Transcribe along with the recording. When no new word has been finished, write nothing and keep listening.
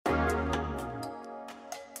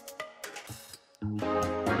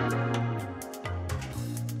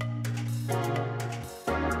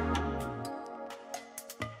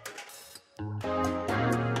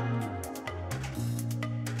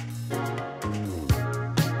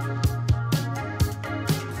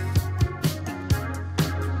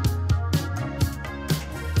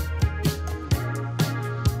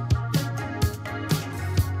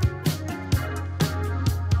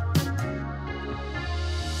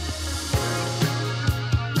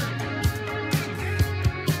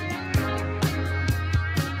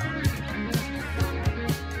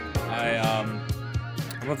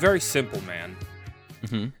a very simple man.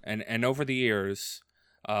 Mm-hmm. And over the years,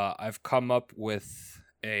 I've come up with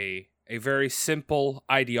a very simple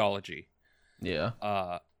ideology. Yeah.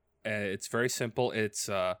 It's very simple. It's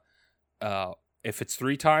if it's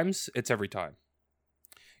 3 times, it's every time.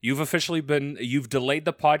 You've delayed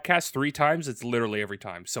the podcast 3 times, it's literally every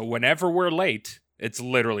time. So whenever we're late, it's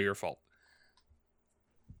literally your fault.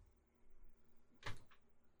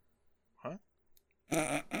 Huh?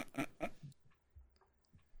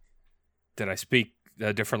 Did I speak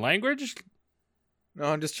a different language? No,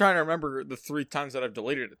 I'm just trying to remember the 3 times that I've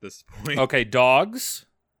delayed it at this point. Okay, dogs,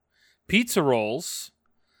 pizza rolls,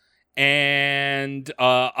 and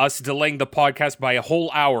us delaying the podcast by a whole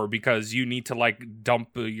hour because you need to like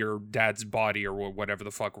dump your dad's body or whatever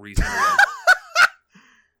the fuck reason it was.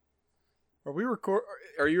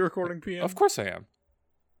 Are you recording, PM? Of course I am.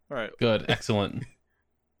 All right. Good. Excellent.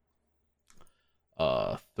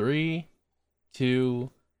 3,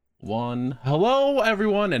 2, 1. Hello,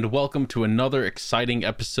 everyone, and welcome to another exciting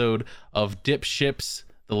episode of Dip Ships,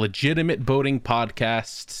 the legitimate boating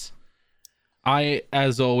podcasts. I,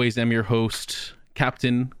 as always, am your host,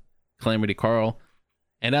 Captain Calamity Carl,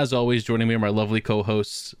 and as always, joining me are my lovely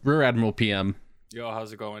co-hosts, Rear Admiral PM. Yo,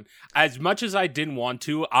 how's it going? As much as I didn't want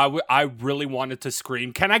to, I really wanted to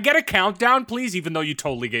scream, "Can I get a countdown, please?" Even though you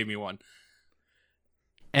totally gave me one.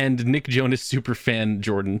 And Nick Jonas superfan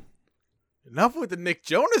Jordan. Enough with the Nick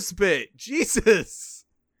Jonas bit. Jesus.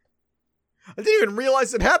 I didn't even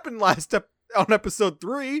realize it happened on episode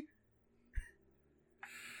 3.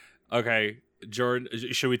 Okay, Jordan,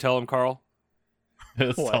 should we tell him, Carl?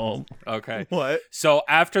 So, Okay. What? So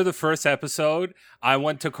after the first episode, I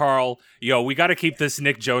went to Carl. Yo, we got to keep this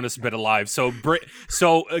Nick Jonas bit alive. So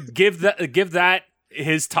give that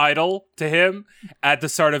his title to him at the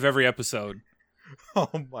start of every episode. Oh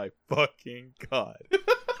my fucking god.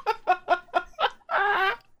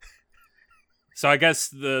 So I guess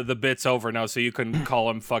the bit's over now. So you can call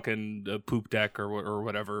him fucking Poop Deck or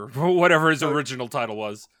whatever his original title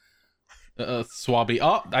was. Swabby.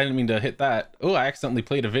 Oh, I didn't mean to hit that. Oh, I accidentally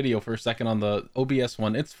played a video for a second on the OBS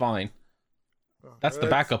one. It's fine. That's the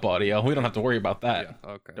backup audio. We don't have to worry about that.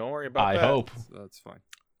 Yeah, okay. Don't worry about I that. hope. That's fine.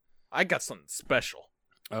 I got something special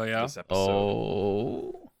Oh yeah. this episode.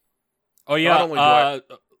 Oh. Oh yeah. Not only do I-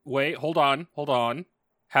 Wait. Hold on.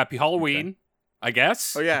 Happy Halloween. I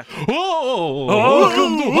guess. Oh yeah. Oh!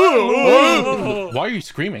 Why are you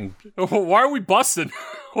screaming? Why are we busting?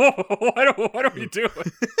 What are we doing?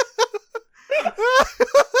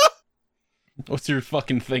 What's your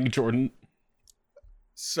fucking thing, Jordan,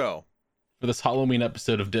 So, for this Halloween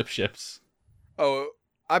episode of Dip Ships?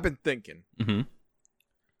 I've been thinking. Mm-hmm.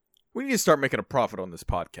 We need to start making a profit on this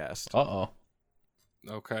podcast. Uh-oh.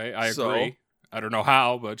 Okay, I So- agree. I don't know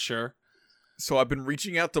how, but sure. So I've been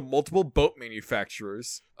reaching out to multiple boat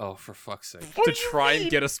manufacturers Oh, for fuck's sake. to try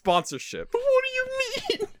and get a sponsorship. What do you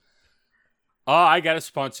mean? Oh, I got a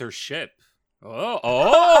sponsorship. Yeah.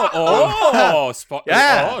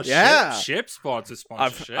 Ship sponsor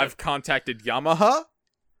sponsorship. I've contacted Yamaha.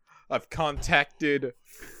 I've contacted.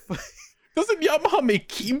 Doesn't Yamaha make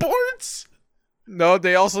keyboards? No,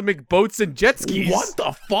 they also make boats and jet skis. What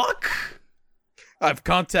the fuck? I've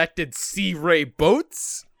contacted Sea Ray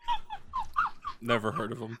Boats. Never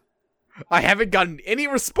heard of them. I haven't gotten any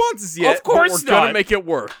responses yet. Of course but we're gonna not. make it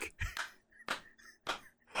work.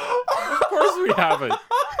 Of course we haven't.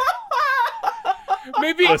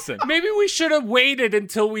 Maybe we should have waited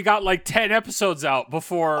until we got like 10 episodes out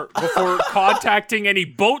before contacting any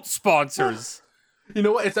boat sponsors. You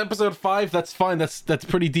know what? It's episode 5. That's fine. That's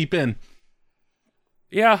pretty deep in.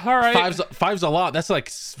 Yeah, all right. Five's a lot. That's like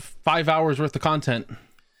 5 hours worth of content.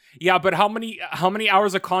 Yeah, but how many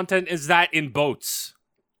hours of content is that in boats?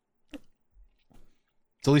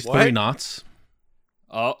 It's at least What? 30 knots.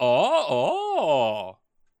 I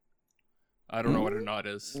don't know what a knot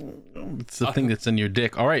is. It's the thing that's in your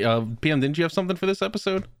dick. All right, PM, didn't you have something for this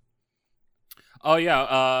episode? Oh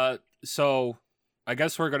yeah, so I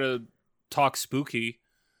guess we're gonna talk spooky.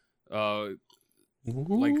 Like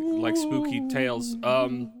spooky tales. Are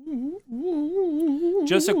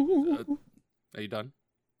you done?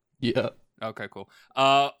 Yeah. Okay, cool.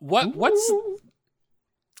 What's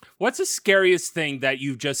the scariest thing that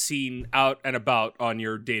you've just seen out and about on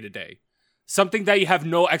your day-to-day? Something that you have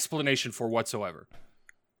no explanation for whatsoever.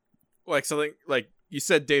 Like something like you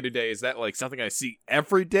said day to day. Is that like something I see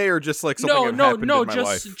every day, or just like something that happened in my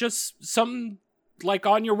life? Just some like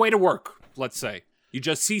on your way to work. Let's say you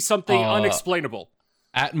just see something unexplainable.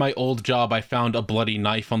 At my old job, I found a bloody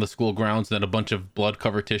knife on the school grounds and then a bunch of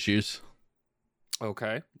blood-covered tissues.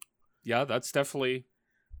 Okay. Yeah, that's definitely...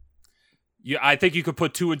 Yeah, I think you could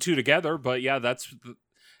put 2 and 2 together, but yeah, that's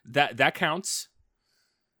That counts.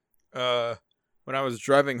 When I was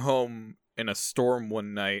driving home in a storm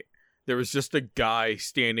one night, there was just a guy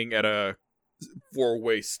standing at a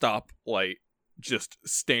 4-way stoplight, just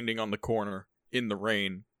standing on the corner in the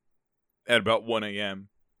rain at about 1 a.m.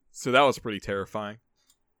 So that was pretty terrifying.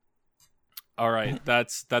 All right,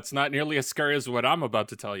 that's not nearly as scary as what I'm about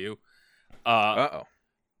to tell you. Uh-oh.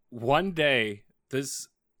 One day,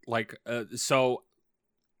 so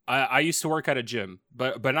I used to work at a gym,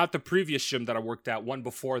 but not the previous gym that I worked at, one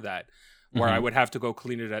before that, where I would have to go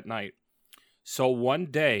clean it at night. So one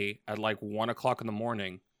day at like 1 o'clock in the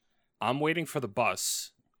morning, I'm waiting for the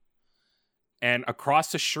bus, and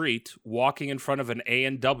across the street, walking in front of an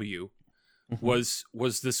A&W, was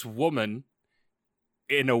this woman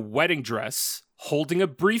in a wedding dress holding a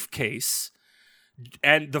briefcase,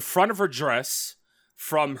 and the front of her dress,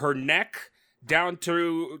 from her neck down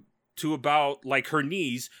to about like her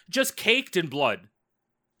knees, just caked in blood,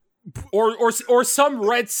 or some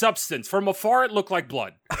red substance. From afar, it looked like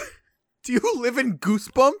blood. Do you live in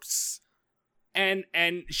Goosebumps? And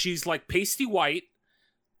she's like pasty white,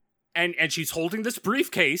 and she's holding this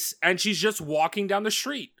briefcase, and she's just walking down the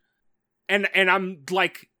street, and I'm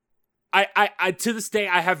like, I to this day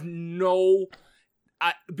I have no.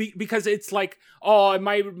 Because it's like, oh, it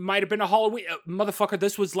might have been a Halloween. Motherfucker,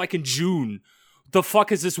 this was like in June. The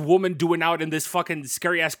fuck is this woman doing out in this fucking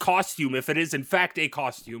scary ass costume, if it is in fact a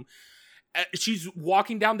costume? She's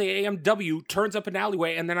walking down the AMW, turns up an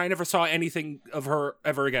alleyway, and then I never saw anything of her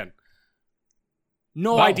ever again.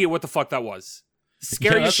 No idea what the fuck that was.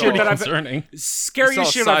 Scariest shit that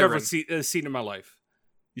scariest shit I've ever seen in my life.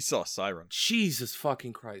 You saw a siren. Jesus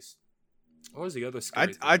fucking Christ. What was the other scary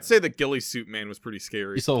thing? I'd say the ghillie suit man was pretty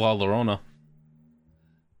scary. You saw La Llorona.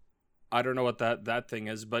 I don't know what that thing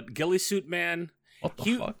is, but ghillie suit man. What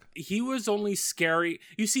the fuck? He was only scary.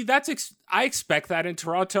 You see, I expect that in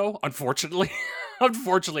Toronto. Unfortunately,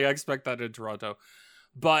 I expect that in Toronto.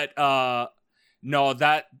 But no,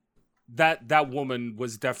 that woman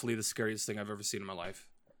was definitely the scariest thing I've ever seen in my life.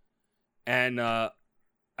 And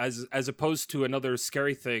as opposed to another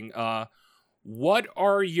scary thing, what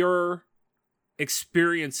are your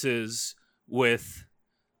experiences with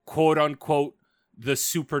quote unquote the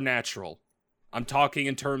supernatural? I'm talking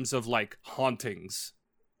in terms of like hauntings.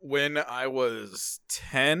 When I was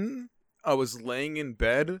 10, I was laying in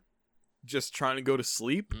bed just trying to go to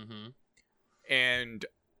sleep, and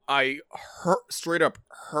I straight up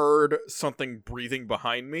heard something breathing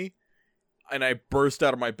behind me, and I burst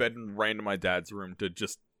out of my bed and ran to my dad's room to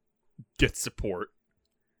just get support.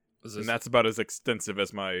 And that's about as extensive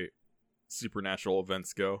as my supernatural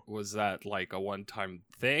events go. Was that like a one-time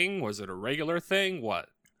thing? Was it a regular thing? What?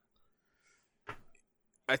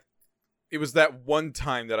 It was that one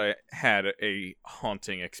time that I had a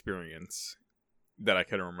haunting experience that I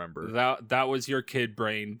can remember. That was your kid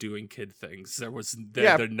brain doing kid things. There was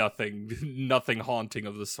nothing haunting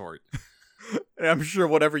of the sort. And I'm sure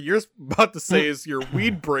whatever you're about to say is your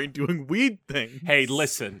weed brain doing weed things. Hey,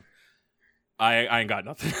 listen. I ain't got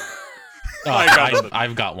nothing.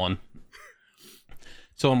 I've got one.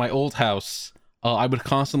 So in my old house, I would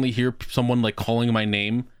constantly hear someone like calling my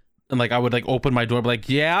name, and like I would like open my door, be like,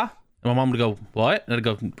 yeah. And my mom would go, what? And I'd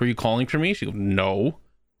go, were you calling for me? She'd go, no.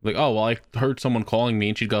 Like, oh, well, I heard someone calling me.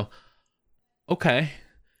 And she'd go, okay,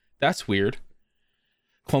 that's weird.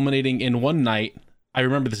 Culminating in one night, I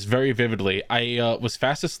remember this very vividly. I was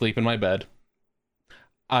fast asleep in my bed.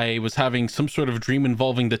 I was having some sort of dream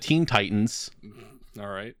involving the Teen Titans. All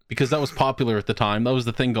right. Because that was popular at the time. That was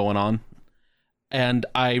the thing going on. And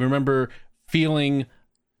I remember feeling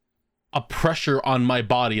a pressure on my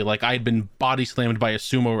body, like I had been body slammed by a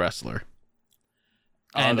sumo wrestler.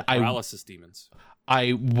 And the paralysis demons.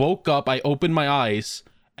 I woke up, I opened my eyes,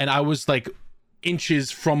 and I was like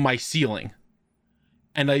inches from my ceiling.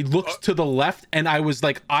 And I looked to the left, and I was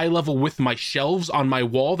like eye level with my shelves on my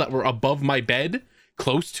wall that were above my bed,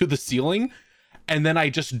 close to the ceiling. And then I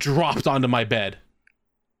just dropped onto my bed.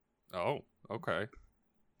 Oh, okay.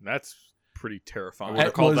 That's pretty terrifying. I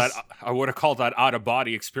would have called that out of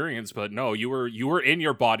body experience, but no, you were in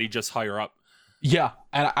your body, just higher up. Yeah,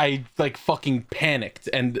 and I like fucking panicked,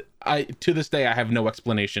 and I to this day I have no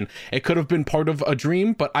explanation. It could have been part of a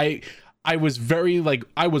dream, but I was very like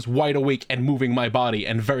I was wide awake and moving my body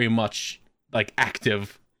and very much like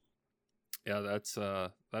active. Yeah, that's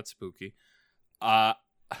spooky.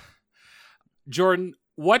 Jordan,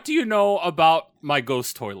 what do you know about my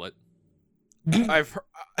ghost toilet?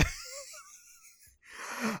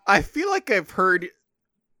 I feel like I've heard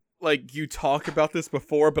like you talk about this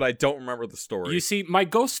before, but I don't remember the story. You see, my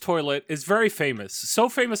ghost toilet is very famous. So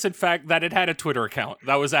famous, in fact, that it had a Twitter account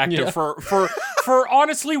that was active for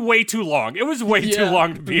honestly way too long. It was way too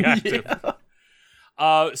long to be active.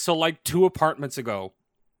 So like 2 apartments ago,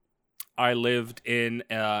 I lived in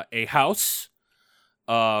a house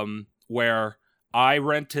where I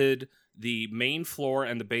rented the main floor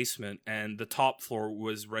and the basement, and the top floor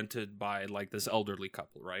was rented by like this elderly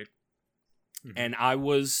couple, right? Mm-hmm. And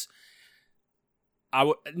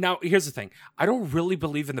now here's the thing. I don't really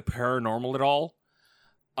believe in the paranormal at all.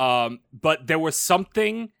 But there was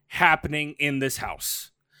something happening in this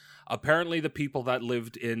house. Apparently the people that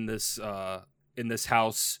lived in this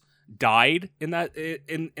house died in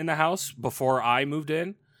the house before I moved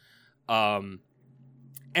in.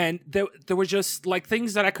 And there were just like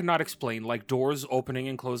things that I could not explain, like doors opening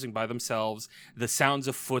and closing by themselves, the sounds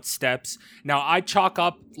of footsteps. Now I chalk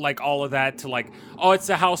up like all of that to like, oh, it's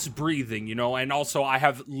the house breathing, you know. And also I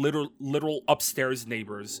have little upstairs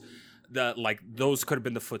neighbors that like those could have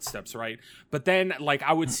been the footsteps, right? But then like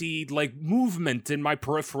I would see like movement in my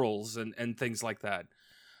peripherals and things like that.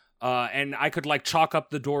 And I could like chalk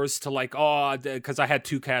up the doors to like, oh, because I had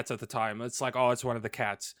 2 cats at the time. It's like, oh, it's one of the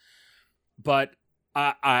cats. But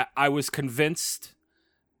I was convinced.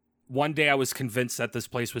 One day I was convinced that this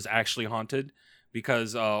place was actually haunted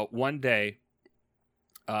because one day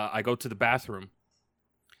I go to the bathroom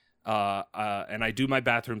and I do my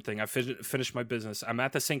bathroom thing. I finish my business. I'm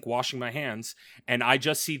at the sink washing my hands, and I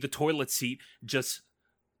just see the toilet seat just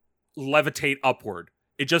levitate upward.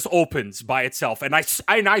 It just opens by itself, and I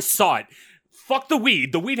saw it. Fuck the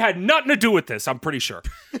weed. The weed had nothing to do with this. I'm pretty sure.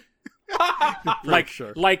 Like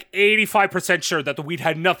 85% sure that the weed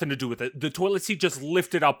had nothing to do with it. The toilet seat just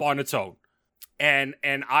lifted up on its own. And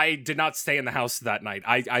I did not stay in the house that night.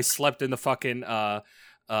 I slept in the fucking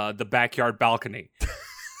the backyard balcony.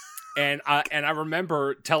 and I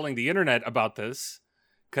remember telling the internet about this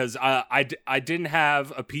because I didn't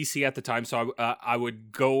have a PC at the time, so I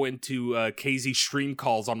would go into KZ stream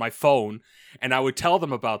calls on my phone, and I would tell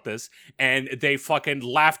them about this, and they fucking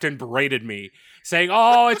laughed and berated me, saying,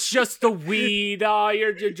 "Oh, it's just the weed. Oh,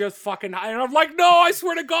 you're just fucking high." And I'm like, "No, I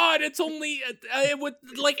swear to God, it's only it would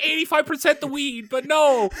like 85% the weed, but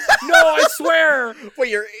no, I swear."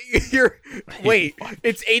 Wait, wait,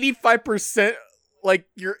 it's 85%. Like,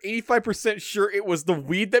 you're 85% sure it was the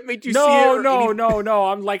weed that made you see it? No.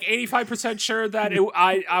 I'm like 85% sure that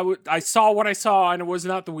I saw what I saw, and it was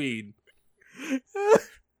not the weed.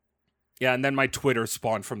 Yeah, and then my Twitter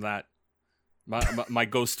spawned from that. My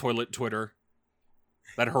ghost toilet Twitter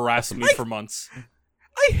that harassed me for months.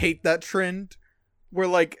 I hate that trend where,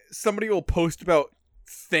 like, somebody will post about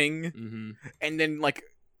thing, and then, like,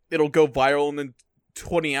 it'll go viral, and then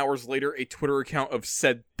 20 hours later, a Twitter account of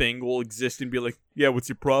said thing will exist and be like, yeah, what's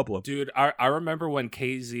your problem? Dude, I remember when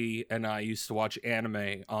KZ and I used to watch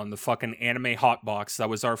anime on the fucking Anime Hotbox. That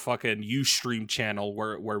was our fucking Ustream channel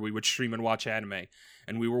where we would stream and watch anime.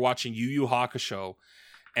 And we were watching Yu Yu Hakusho.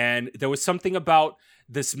 And there was something about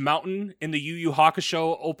this mountain in the Yu Yu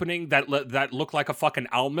Hakusho opening that looked like a fucking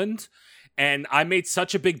almond. And I made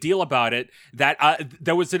such a big deal about it that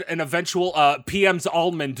there was an eventual PM's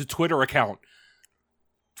Almond Twitter account.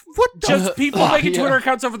 What? Just people making Twitter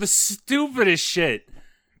accounts over the stupidest shit,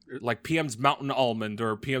 like PM's Mountain Almond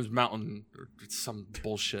or PM's Mountain or some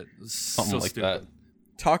bullshit. Something so like stupid. that.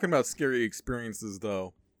 Talking about scary experiences,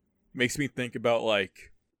 though, makes me think about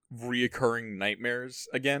like reoccurring nightmares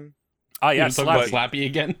again. Oh yeah, Slappy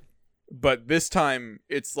again. But this time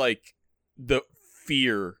it's like the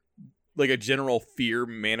fear, like a general fear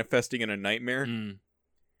manifesting in a nightmare. And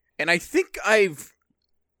I think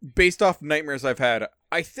based off nightmares I've had,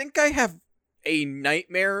 I think I have a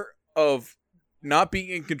nightmare of not being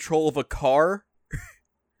in control of a car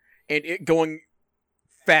and it going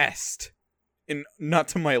fast and not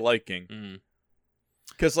to my liking.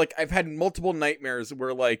 Because, like, I've had multiple nightmares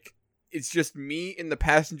where, like, it's just me in the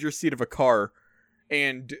passenger seat of a car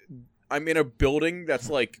and I'm in a building that's,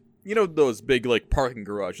 like, you know those big, like, parking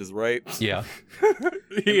garages, right? Yeah.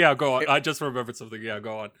 Yeah, go on. I just remembered something. Yeah,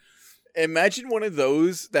 go on. Imagine one of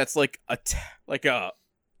those that's like a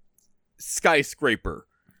skyscraper,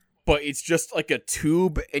 but it's just like a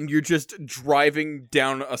tube and you're just driving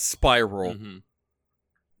down a spiral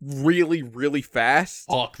really, really fast.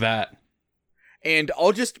 Fuck that. And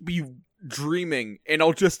I'll just be dreaming and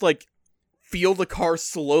I'll just like feel the car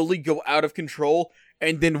slowly go out of control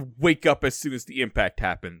and then wake up as soon as the impact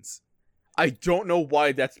happens. I don't know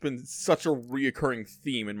why that's been such a reoccurring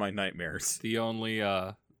theme in my nightmares. The only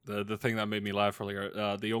the thing that made me laugh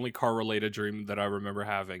earlier, the only car related dream that I remember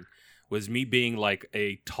having was me being like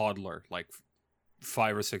a toddler, like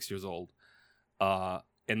 5 or 6 years old,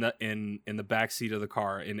 in the back seat of the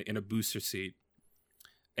car in a booster seat,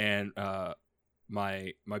 and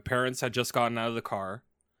my parents had just gotten out of the car,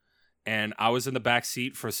 and I was in the back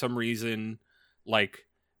seat for some reason, like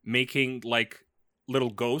making like little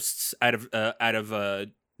ghosts out of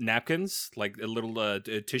napkins, like little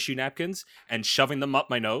tissue napkins, and shoving them up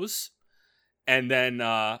my nose, and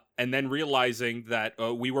then realizing that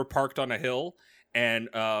we were parked on a hill, and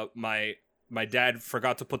my dad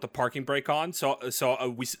forgot to put the parking brake on, so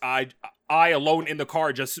I alone in the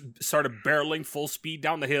car just started barreling full speed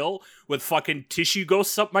down the hill with fucking tissue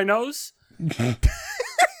ghosts up my nose.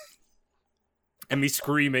 And me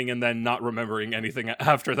screaming and then not remembering anything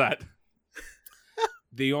after that.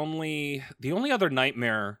 The only other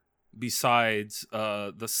nightmare besides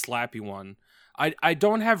the slappy one, I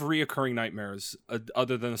don't have reoccurring nightmares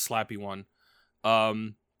other than the slappy one.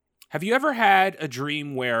 Have you ever had a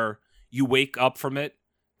dream where you wake up from it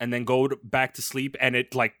and then go back to sleep and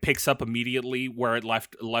it like picks up immediately where it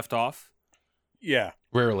left off? Yeah,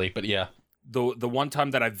 Rarely, but yeah. The one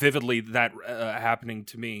time that I vividly that happening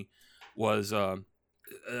to me was I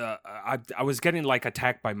was getting like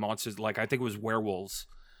attacked by monsters, like I think it was werewolves,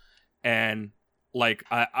 and like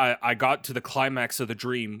I got to the climax of the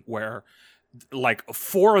dream where like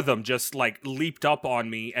 4 of them just like leaped up on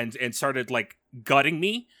me and started like gutting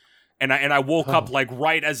me, and I woke up like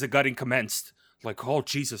right as the gutting commenced, like, oh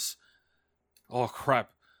Jesus, oh crap.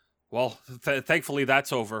 Well, thankfully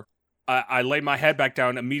that's over. I lay my head back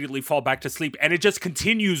down, immediately fall back to sleep, and it just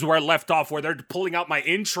continues where I left off, where they're pulling out my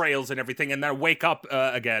entrails and everything, and then I wake up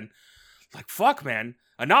again. Like, fuck, man,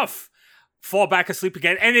 enough. Fall back asleep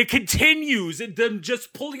again, and it continues, them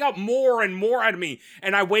just pulling out more and more out of me,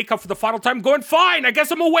 and I wake up for the final time going, fine, I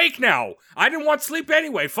guess I'm awake now. I didn't want sleep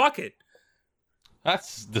anyway, fuck it.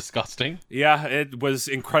 That's disgusting. Yeah, it was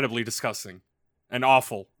incredibly disgusting and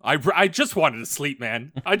awful. I just wanted to sleep,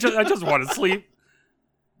 man. I just wanted to sleep.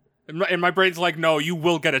 And my brain's like, no, you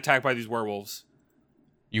will get attacked by these werewolves.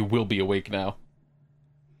 You will be awake now.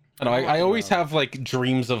 And I always have like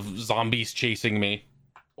dreams of zombies chasing me,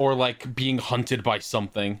 or like being hunted by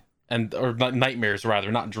something, or nightmares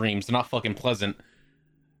rather, not dreams. They're not fucking pleasant.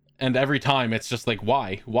 And every time it's just like,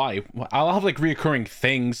 why? I'll have like reoccurring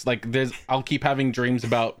things. Like I'll keep having dreams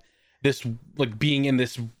about this, like being in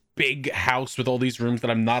this big house with all these rooms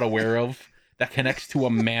that I'm not aware of that connects to a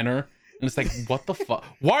manor. And it's like, what the fuck?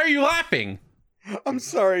 Why are you laughing? I'm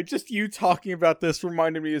sorry. Just you talking about this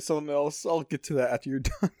reminded me of something else. I'll get to that after you're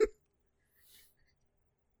done.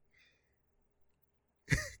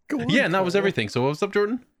 Go on, yeah, and that was everything. So what's up,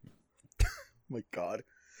 Jordan? Oh my God.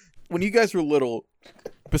 When you guys were little,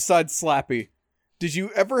 besides Slappy, did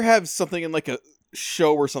you ever have something in like a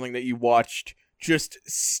show or something that you watched just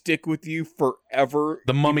stick with you forever?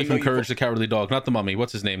 The Mummy from Courage the Cowardly Dog. Not the Mummy.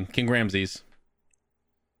 What's his name? King Ramses.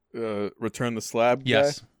 Return the Slab guy?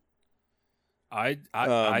 Yes.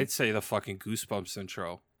 I'd say the fucking Goosebumps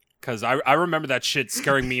intro, because I remember that shit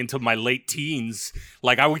scaring me into my late teens.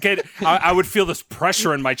 Like I would feel this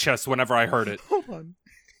pressure in my chest whenever I heard it. Hold on.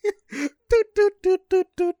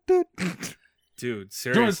 Dude,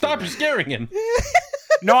 seriously. Jordan, stop! You're scaring him.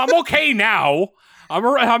 No, I'm okay now.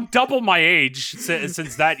 I'm double my age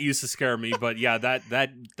since that used to scare me. But yeah,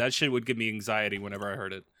 that shit would give me anxiety whenever I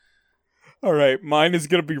heard it. All right, mine is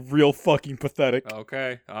gonna be real fucking pathetic.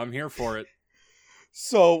 Okay, I'm here for it.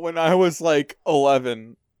 So when I was like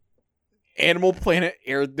 11, Animal Planet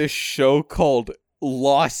aired this show called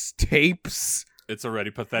Lost Tapes. It's already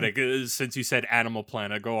pathetic since you said Animal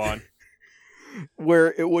Planet. Go on.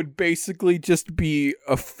 Where it would basically just be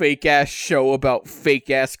a fake ass show about fake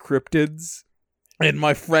ass cryptids. And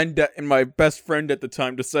my best friend at the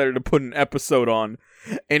time decided to put an episode on,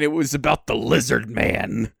 and it was about the Lizard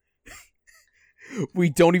Man. We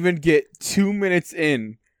don't even get 2 minutes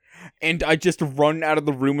in, and I just run out of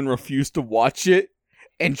the room and refuse to watch it.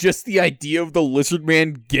 And just the idea of the Lizard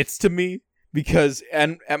Man gets to me, because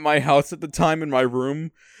at my house at the time, in my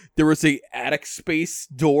room, there was a attic space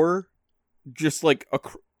door just like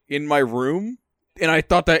in my room. And I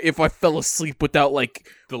thought that if I fell asleep without like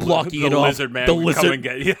blocking it off, Lizard Man would come and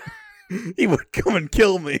get you. He would come and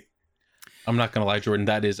kill me. I'm not gonna lie, Jordan,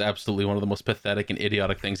 that is absolutely one of the most pathetic and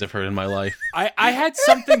idiotic things I've heard in my life. I had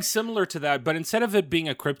something similar to that, but instead of it being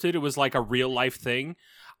a cryptid, it was like a real life thing.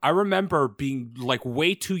 I remember being like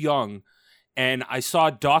way too young, and I saw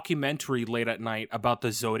a documentary late at night about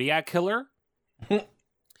the Zodiac Killer.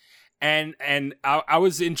 And I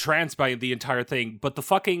was entranced by the entire thing, but the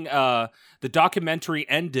fucking the documentary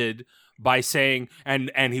ended by saying,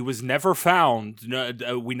 and he was never found.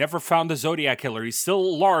 We never found the Zodiac Killer. He's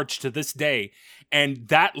still large to this day. And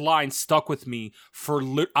that line stuck with me for,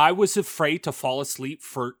 I was afraid to fall asleep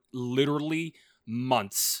for literally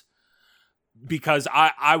months. Because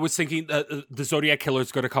I was thinking that the Zodiac Killer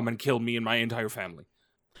is going to come and kill me and my entire family.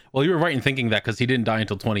 Well, you were right in thinking that because he didn't die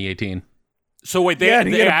until 2018. So wait,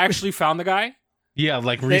 they actually found the guy? Yeah,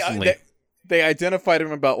 like recently. They identified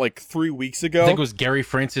him about like 3 weeks ago. I think it was Gary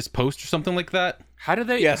Francis Post or something like that. How did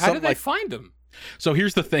they find him? So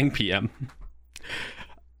here's the thing, PM.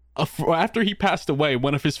 After he passed away,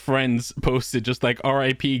 one of his friends posted just like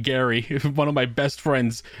R.I.P. Gary, one of my best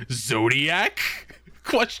friends, Zodiac? ?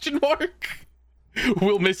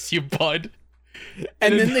 We'll miss you, bud.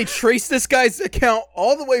 And then they traced this guy's account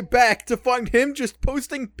all the way back to find him just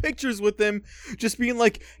posting pictures with him, just being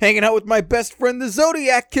like, hanging out with my best friend, the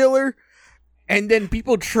Zodiac Killer. And then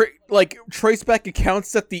people trace back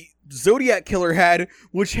accounts that the Zodiac Killer had,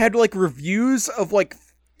 which had like reviews of like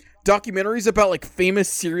documentaries about like famous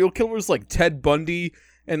serial killers like Ted Bundy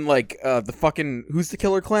and like the fucking, who's the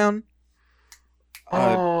killer clown?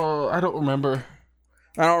 I don't remember.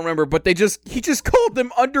 But he just called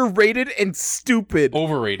them underrated and stupid.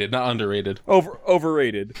 Overrated, not underrated.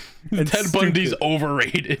 Overrated. And Ted Bundy's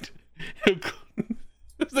overrated.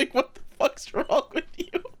 It's like, what the fuck's wrong with you?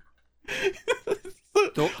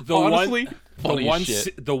 Honestly,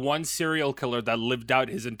 the one serial killer that lived out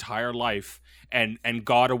his entire life and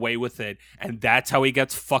got away with it, and that's how he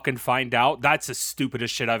gets fucking find out. That's the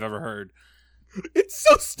stupidest shit I've ever heard. It's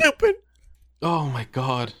so stupid. Oh my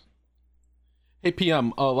god. Hey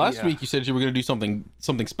PM, last week you said you were gonna do something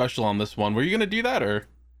special on this one. Were you gonna do that or?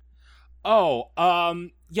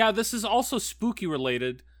 Yeah, this is also spooky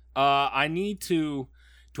related. I need to.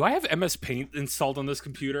 Do I have MS Paint installed on this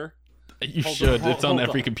computer? You should. It's on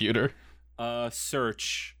every computer.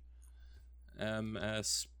 Search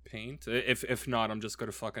MS Paint. If not, I'm just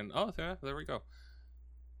gonna fucking. Oh, there we go.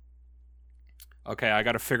 Okay, I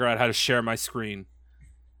gotta figure out how to share my screen.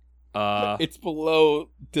 It's below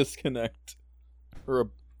disconnect.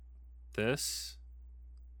 This?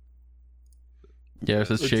 Yeah, it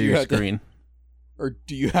says share your screen. Or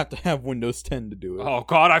do you have to have Windows 10 to do it? Oh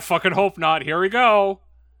god, I fucking hope not. Here we go.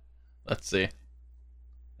 Let's see.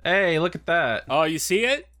 Hey, look at that. Oh, you see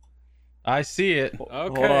it? I see it.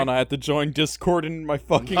 Okay. Hold on, I have to join Discord in my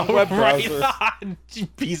fucking web right browser. on, you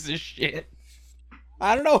piece of shit.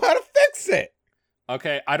 I don't know how to fix it.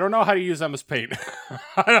 Okay, I don't know how to use MS Paint.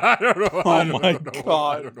 I don't know. Oh my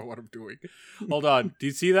god. I don't know what I'm doing. Hold on. Do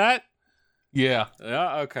you see that? Yeah.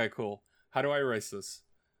 Yeah. Okay. Cool. How do I erase this?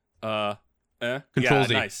 Control yeah,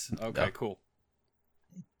 Z. Nice. Okay. Yeah. Cool.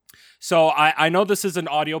 So I know this is an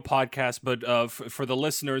audio podcast, but for the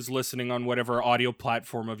listeners listening on whatever audio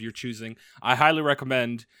platform of your choosing, I highly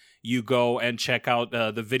recommend you go and check out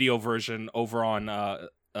the video version over on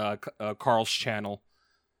Carl's channel.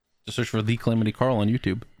 Just search for The Calamity Carl on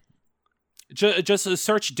YouTube. Just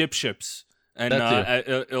search Dip Ships, and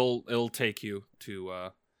it'll take you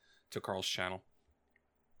to Carl's channel.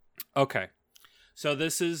 Okay, so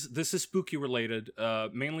this is spooky related,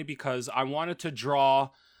 mainly because I wanted to draw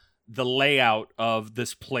the layout of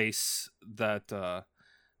this place that the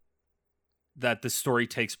story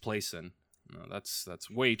takes place in. No,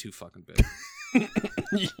 that's way too fucking big.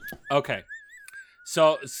 Okay,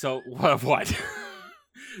 so what?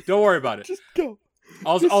 Don't worry about it. Just go.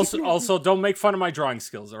 Also, don't make fun of my drawing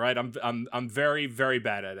skills. All right, I'm very, very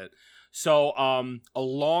bad at it. So, a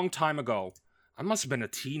long time ago, I must have been a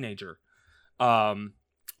teenager. Wow,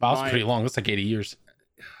 that's pretty long. That's like 80 years.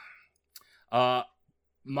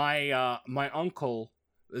 My uncle.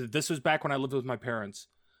 This was back when I lived with my parents.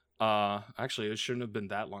 Actually, it shouldn't have been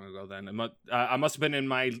that long ago. Then I must have been in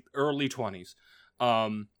my early 20s.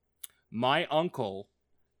 My uncle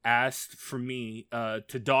asked for me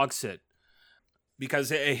to dog sit because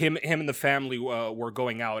him and the family were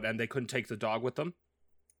going out and they couldn't take the dog with them.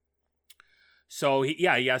 So he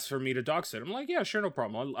asked for me to dog sit. I'm like, yeah, sure, no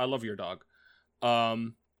problem. I love your dog.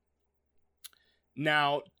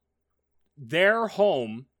 Now, their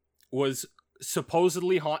home was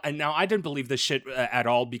supposedly haunted, and now I didn't believe this shit at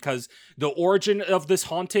all because the origin of this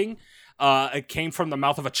haunting it came from the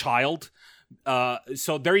mouth of a child.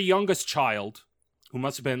 So their youngest child, who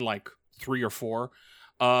must have been like 3 or 4,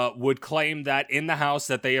 would claim that in the house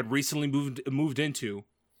that they had recently moved into,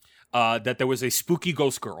 that there was a spooky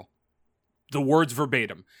ghost girl. The words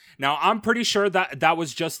verbatim. Now, I'm pretty sure that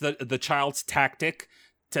was just the child's tactic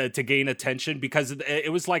to gain attention because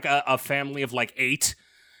it was like a family of like 8,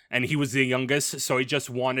 and he was the youngest, so he just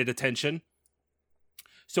wanted attention.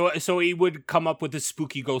 So he would come up with this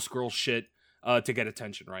spooky ghost girl shit to get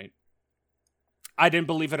attention, right? I didn't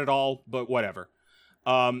believe it at all, but whatever.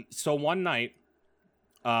 So one night,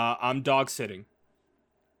 I'm dog sitting,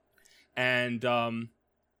 and I'm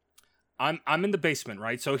in the basement,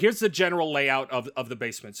 right? So here's the general layout of the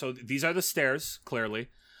basement. So these are the stairs, clearly.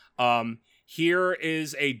 Here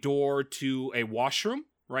is a door to a washroom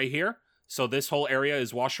right here. So this whole area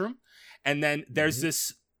is washroom. And then there's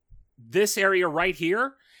this area right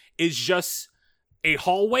here is just a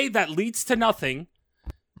hallway that leads to nothing,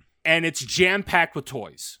 and it's jam-packed with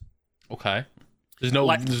toys. Okay. There's no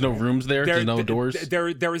rooms there. There's no doors.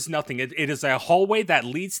 There is nothing. It is a hallway that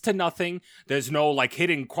leads to nothing. There's no like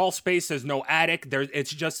hidden crawl space. There's no attic.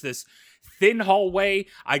 It's just this thin hallway.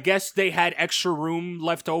 I guess they had extra room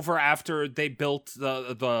left over after they built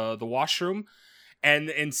the washroom,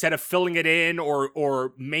 and instead of filling it in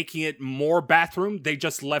or making it more bathroom, they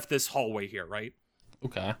just left this hallway here, right?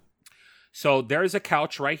 Okay. So there's a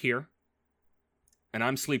couch right here. And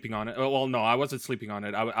I'm sleeping on it. Well, no, I wasn't sleeping on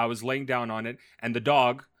it. I was laying down on it, and the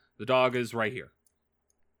dog is right here.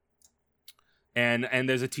 And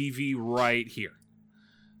there's a TV right here.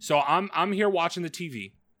 So I'm here watching the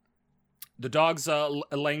TV. The dog's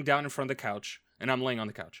laying down in front of the couch, and I'm laying on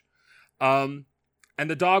the couch. And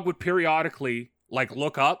the dog would periodically like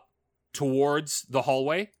look up towards the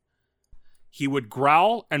hallway. He would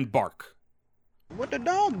growl and bark. What the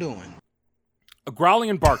dog doing? Growling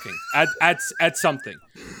and barking at something.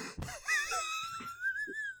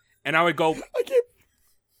 And I would go, I can't.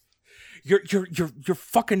 You're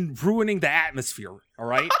fucking ruining the atmosphere, all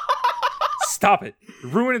right? Stop it.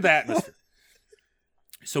 You're ruining the atmosphere.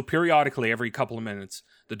 So periodically, every couple of minutes,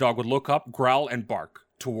 the dog would look up, growl, and bark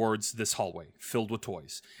towards this hallway filled with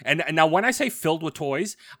toys. And now when I say filled with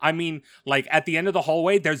toys, I mean like at the end of the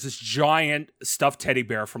hallway, there's this giant stuffed teddy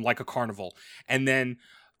bear from like a carnival. And then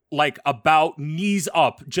like about knees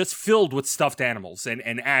up, just filled with stuffed animals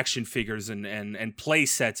and action figures and play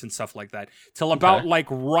sets and stuff like that, till about like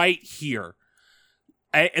right here.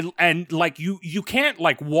 And like you can't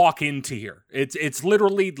like walk into here. It's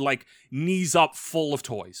literally like knees up full of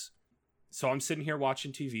toys. So I'm sitting here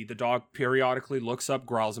watching TV. The dog periodically looks up,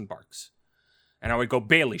 growls, and barks. And I would go,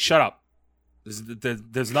 Bailey, shut up.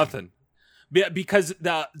 There's nothing. Because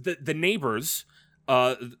the neighbors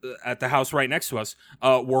at the house right next to us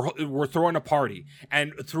were throwing a party,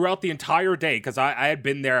 and throughout the entire day, because I had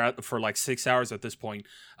been there for like 6 hours at this point,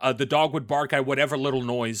 the dog would bark at whatever little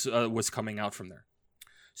noise was coming out from there.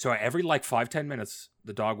 So every like 5-10 minutes,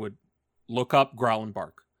 the dog would look up, growl, and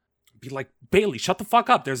bark. Be like, Bailey, shut the fuck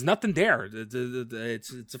up. There's nothing there.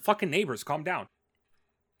 It's a fucking neighbors. Calm down.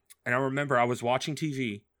 And I remember I was watching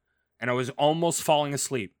TV, and I was almost falling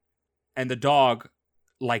asleep, and the dog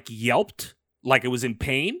like yelped like it was in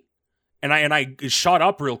pain, and I shot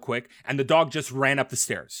up real quick, and the dog just ran up the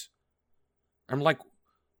stairs. I'm like,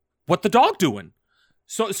 what the dog doing?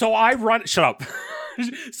 So I run, shut up.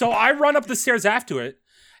 So I run up the stairs after it,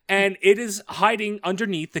 and it is hiding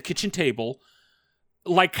underneath the kitchen table,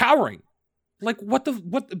 like cowering. Like,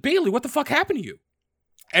 Bailey, what the fuck happened to you?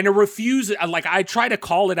 And it refuses, like, I try to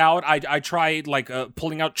call it out. I tried, like,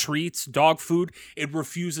 pulling out treats, dog food. It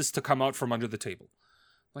refuses to come out from under the table.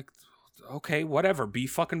 Like, okay, whatever. Be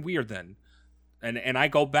fucking weird then. And I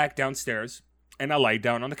go back downstairs, and I lay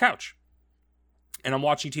down on the couch. And I'm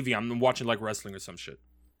watching TV. I'm watching, like, wrestling or some shit.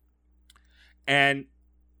 And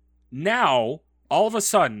now, all of a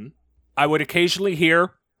sudden, I would occasionally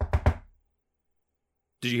hear...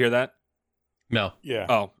 Did you hear that? No.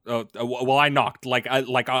 Yeah. Well, I knocked like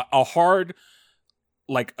a hard,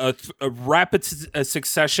 like a rapid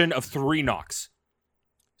succession of 3 knocks.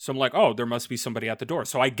 So I'm like, oh, there must be somebody at the door.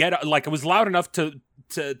 So I get up, like it was loud enough to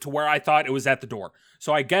where I thought it was at the door.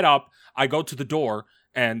 So I get up, I go to the door,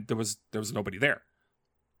 and there was nobody there.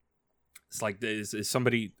 It's like, is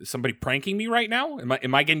somebody pranking me right now?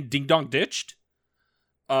 Am I getting ding dong ditched?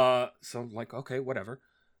 So I'm like, okay, whatever.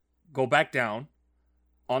 Go back down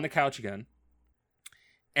on the couch again.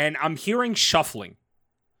 And I'm hearing shuffling.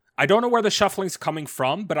 I don't know where the shuffling's coming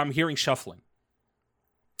from, but I'm hearing shuffling.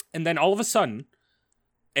 And then all of a sudden,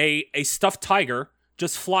 a stuffed tiger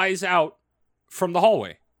just flies out from the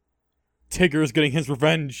hallway. Tigger is getting his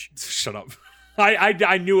revenge. Shut up.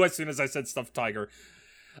 I knew as soon as I said stuffed tiger.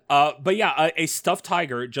 But yeah, a stuffed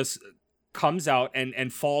tiger just comes out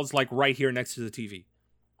and falls like right here next to the TV.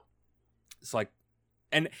 It's like,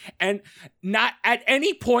 and not at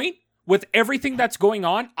any point with everything that's going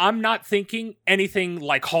on, I'm not thinking anything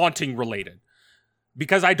like haunting related,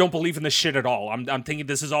 because I don't believe in this shit at all. I'm thinking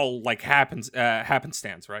this is all like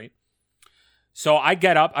happenstance, right? So I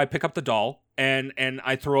get up, I pick up the doll, and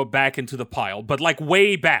I throw it back into the pile, but like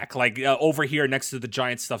way back, like over here next to the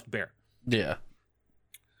giant stuffed bear. Yeah.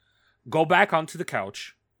 go back onto the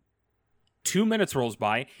couch. 2 minutes rolls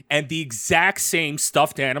by, and the exact same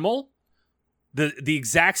stuffed animal, the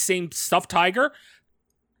exact same stuffed tiger,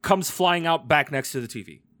 comes flying out back next to the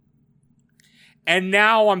TV. And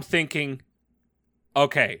now I'm thinking,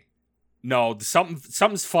 okay, no,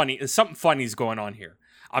 something's funny. Something funny is going on here.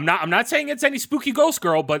 I'm not saying it's any spooky ghost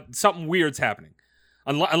girl, but something weird's happening.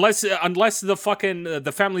 Unless the fucking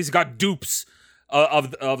the family's got dupes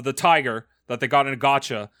of the tiger that they got in a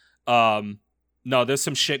gotcha. No, there's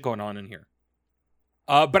some shit going on in here.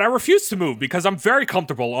 But I refuse to move because I'm very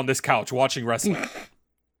comfortable on this couch watching wrestling.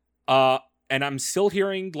 And I'm still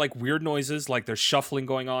hearing like weird noises, like there's shuffling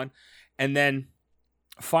going on, and then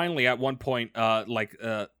finally at one point,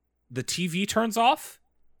 the TV turns off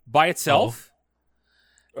by itself.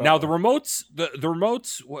 Now the remotes, the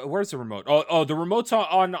remotes. Where's the remote? Oh, the remote's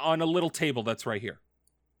on a little table that's right here.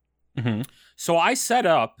 Mm-hmm. So I set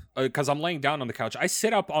up because I'm laying down on the couch. I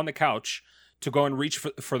sit up on the couch to go and reach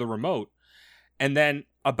for the remote, and then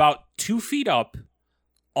about 2 feet up,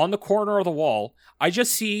 on the corner of the wall, I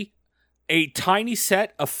just see a tiny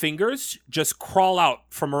set of fingers just crawl out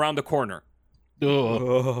from around the corner.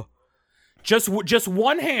 Ugh. Just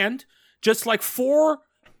one hand, just like 4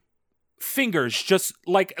 fingers, just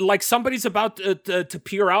like somebody's about to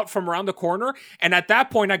peer out from around the corner. And at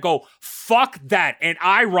that point I go, fuck that, and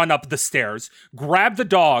I run up the stairs, grab the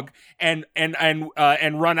dog, and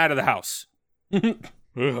run out of the house.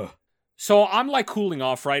 So I'm like cooling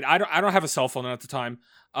off, right? I don't have a cell phone at the time.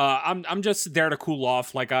 I'm just there to cool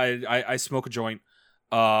off. Like I smoke a joint,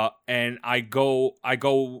 and I go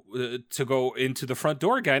to go into the front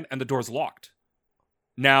door again, and the door's locked.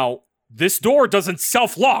 Now this door doesn't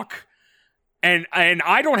self-lock. And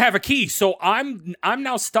I don't have a key, so I'm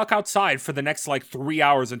now stuck outside for the next like 3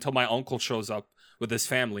 hours until my uncle shows up with his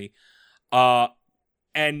family.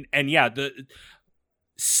 And yeah,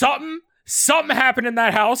 something happened in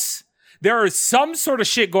that house. There is some sort of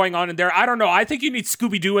shit going on in there. I don't know. I think you need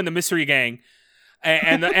Scooby-Doo and the Mystery Gang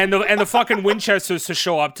and the fucking Winchesters to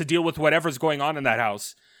show up to deal with whatever's going on in that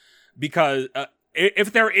house. Because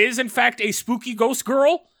if there is in fact a spooky ghost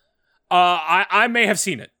girl, I may have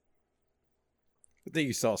seen it. I think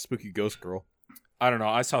you saw a spooky ghost girl. I don't know.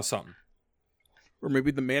 I saw something. Or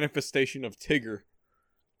maybe the manifestation of Tigger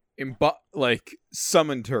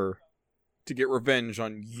summoned her to get revenge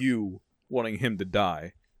on you wanting him to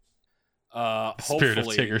die. Spirit of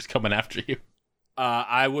Tigger's coming after you.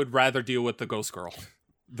 I would rather deal with the ghost girl.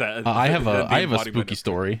 I have a spooky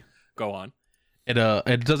story. Go on.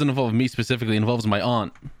 It doesn't involve me specifically. It involves my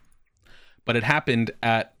aunt. But it happened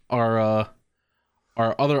at our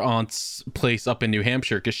other aunt's place up in New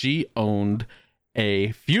Hampshire, because she owned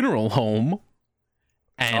a funeral home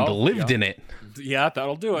and lived in it. Yeah,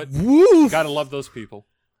 that'll do it. Woo! Gotta love those people.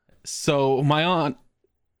 So my aunt,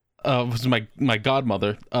 was my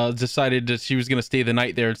godmother, decided that she was going to stay the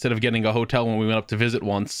night there instead of getting a hotel when we went up to visit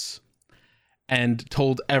once, and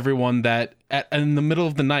told everyone that in the middle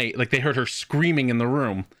of the night, like, they heard her screaming in the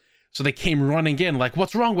room. So they came running in like,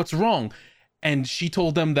 what's wrong? What's wrong? And she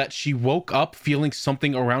told them that she woke up feeling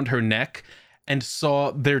something around her neck and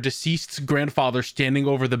saw their deceased grandfather standing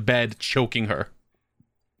over the bed, choking her.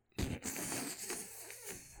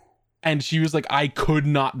 And she was like, I could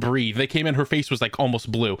not breathe. They came in, her face was like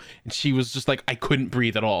almost blue. And she was just like, I couldn't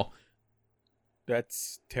breathe at all.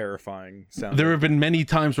 That's terrifying. There have been many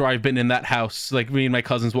times where I've been in that house, like me and my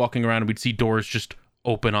cousins walking around, and we'd see doors just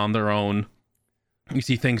open on their own. You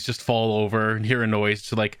see things just fall over and hear a noise.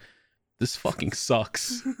 So like, this fucking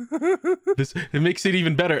sucks. It makes it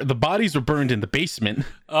even better. The bodies were burned in the basement.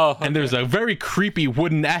 Oh, okay. And there's a very creepy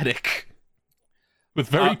wooden attic with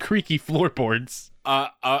very creaky floorboards.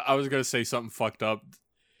 I was gonna say something fucked up.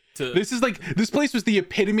 This place was the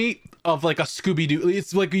epitome of like a Scooby-Doo.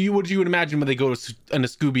 It's like what you would imagine when they go to in a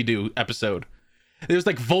Scooby-Doo episode. There's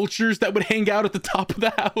like vultures that would hang out at the top of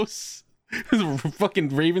the house. There's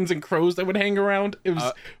fucking ravens and crows that would hang around. It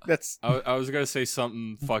was I was gonna say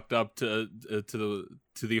something fucked up to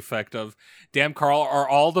the effect of, damn, Carl, are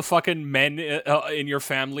all the fucking men in your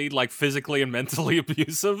family like physically and mentally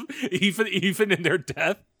abusive, even in their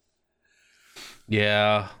death?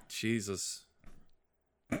 Yeah. Jesus.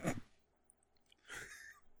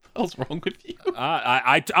 What's wrong with you?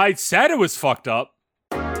 I said it was fucked up.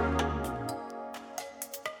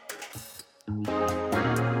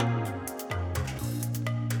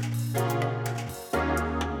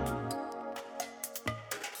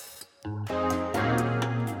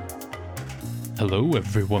 Hello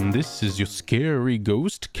everyone, this is your scary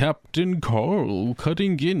ghost, Captain Carl,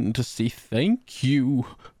 cutting in to say thank you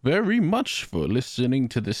very much for listening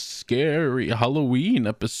to this scary Halloween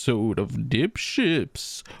episode of Dip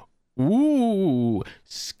Ships. Ooh,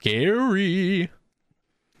 scary.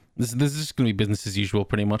 This is just going to be business as usual,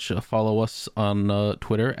 pretty much. Follow us on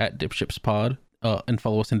Twitter at DipshipsPod, and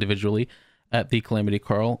follow us individually at The Calamity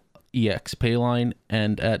Carl, EX Payline,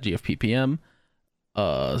 and at GFPPM.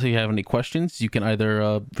 So if you have any questions, you can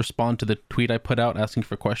either respond to the tweet I put out asking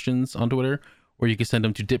for questions on Twitter, or you can send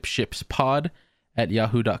them to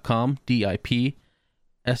dipshipspod@yahoo.com,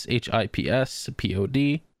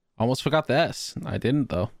 DIPSHIPSPOD. Almost forgot the S. I didn't,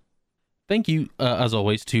 though. Thank you, as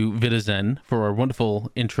always, to Vitazen for our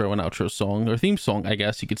wonderful intro and outro song, or theme song, I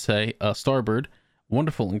guess you could say, Starbird.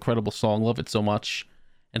 Wonderful, incredible song. Love it so much.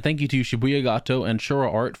 And thank you to Shibuya Gato and Shura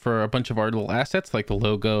Art for a bunch of our little assets, like the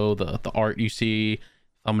logo, the art you see,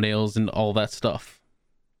 thumbnails, and all that stuff.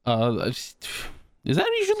 Is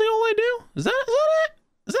that usually all I do? Is that it?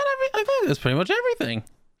 Is that everything? I think that's pretty much everything.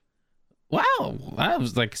 Wow, that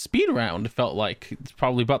was like a speed round. It felt like it's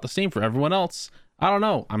probably about the same for everyone else. I don't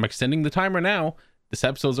know. I'm extending the timer now. This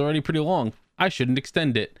episode's already pretty long. I shouldn't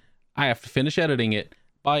extend it. I have to finish editing it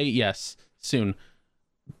soon.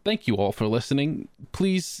 Thank you all for listening.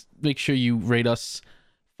 Please make sure you rate us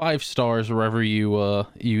 5 stars wherever you're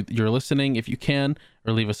listening if you can,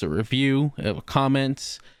 or leave us a review, a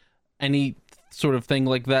comment, any sort of thing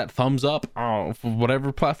like that. Thumbs up, for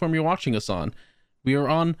whatever platform you're watching us on. We are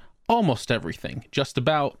on almost everything, just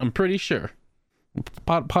about. I'm pretty sure.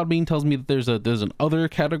 Podbean tells me that there's an other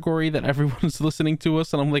category that everyone's listening to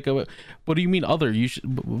us, and I'm like, what do you mean other?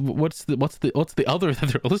 What's the other that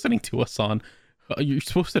they're listening to us on? You're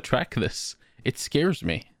supposed to track this. It scares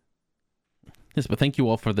me. Yes, but thank you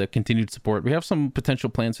all for the continued support. We have some potential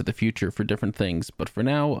plans for the future for different things, but for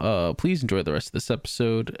now, please enjoy the rest of this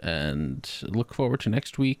episode and look forward to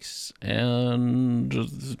next week's, and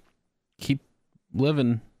just keep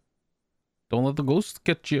living. Don't let the ghosts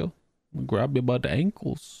get you. Grab you by the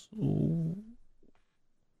ankles. Ooh.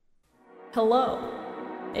 Hello.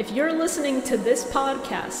 If you're listening to this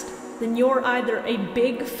podcast, then you're either a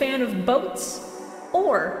big fan of boats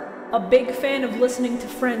or a big fan of listening to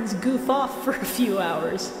friends goof off for a few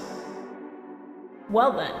hours.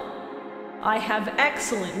 Well then, I have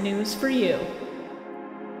excellent news for you.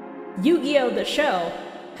 Yu-Gi-Oh! The Show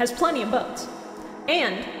has plenty of boats.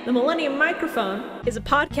 And The Millennium Microphone is a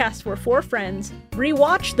podcast where 4 friends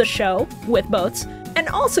rewatch the show with boats and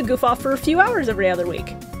also goof off for a few hours every other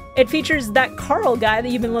week. It features that Carl guy that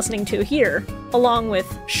you've been listening to here, along with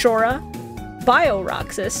Shora,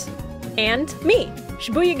 BioRoxas, and me,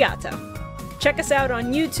 Shibuya Gato. Check us out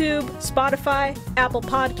on YouTube, Spotify, Apple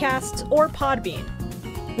Podcasts, or Podbean.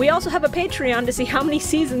 We also have a Patreon to see how many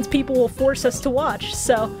seasons people will force us to watch,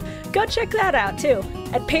 so go check that out too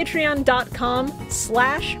at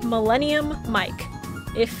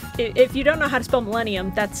patreon.com/millenniummike. If you don't know how to spell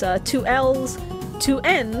millennium, that's 2 L's, 2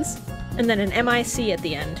 N's, and then an M-I-C at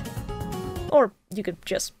the end. Or you could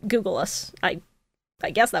just Google us. I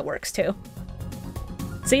guess that works too.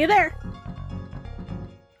 See you there.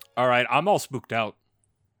 All right, I'm all spooked out.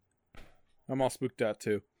 I'm all spooked out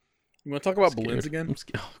too. You want to talk about balloons again?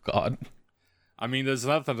 Oh, God. I mean, there's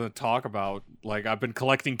nothing to talk about. Like, I've been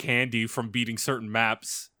collecting candy from beating certain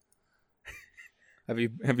maps. Have you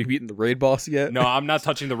beaten the raid boss yet? No, I'm not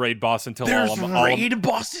touching the raid boss until There's raid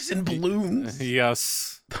bosses and balloons.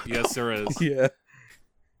 Yes, there is. Yeah.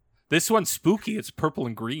 This one's spooky. It's purple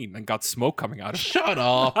and green and got smoke coming out of it. Shut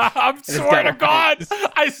up. I swear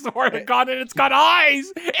to God, and it's got eyes.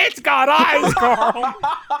 It's got eyes, Carl.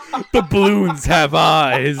 The balloons have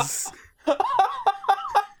eyes.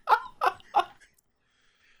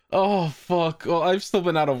 Oh, fuck. Well, I've still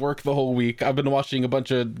been out of work the whole week. I've been watching a bunch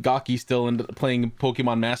of Gaki still and playing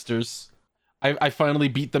Pokemon Masters. I finally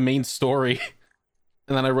beat the main story.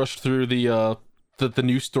 And then I rushed through the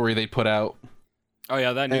new story they put out. Oh,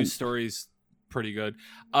 yeah, that new story's pretty good.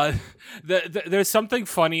 There's something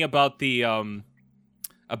funny about the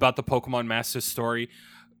Pokemon Masters story.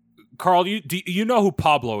 Carl, you know who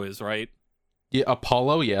Pablo is, right? Yeah,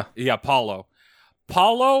 Apollo, yeah. Yeah, Paulo.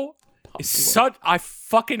 Paulo is such... I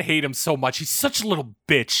fucking hate him so much. He's such a little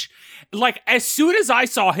bitch. Like, as soon as I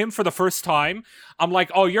saw him for the first time, I'm like,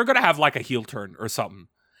 oh, you're gonna have, like, a heel turn or something.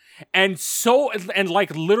 And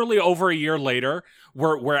like, literally over a year later,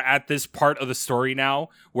 we're at this part of the story now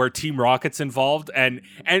where Team Rocket's involved, and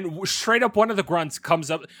straight up one of the grunts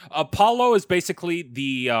comes up. Apollo is basically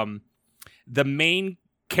the main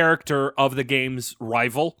character of the game's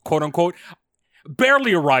rival, quote unquote.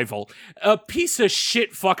 Barely a rival. A piece of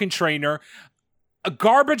shit fucking trainer. A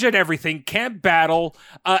garbage at everything. Can't battle.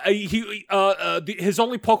 His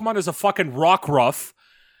only Pokemon is a fucking Rockruff.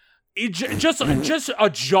 Just a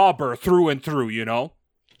jobber through and through, you know?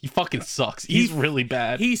 He fucking sucks. He's really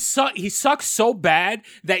bad. He sucks so bad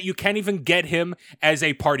that you can't even get him as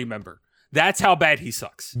a party member. That's how bad he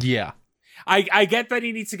sucks. Yeah. I get that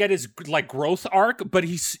he needs to get his like growth arc, but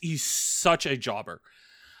he's such a jobber.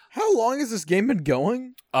 How long has this game been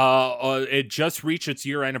going? It just reached its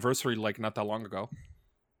year anniversary like not that long ago,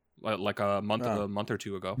 like a month or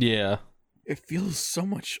two ago. Yeah. It feels so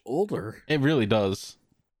much older. It really does.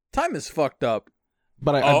 Time is fucked up.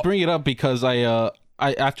 But I bring it up because I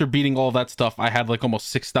after beating all that stuff, I had like almost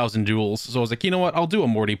 6,000 jewels. So I was like, you know what? I'll do a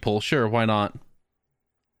Morty pull. Sure, why not?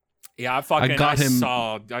 Yeah, I saw your got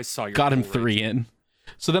him pull 3 rate. in.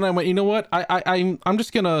 So then I went, you know what? I'm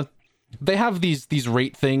just gonna. They have these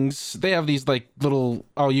rate things. They have these like little.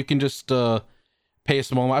 Oh, you can just pay a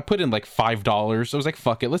small amount. I put in like $5. I was like,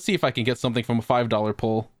 fuck it. Let's see if I can get something from a $5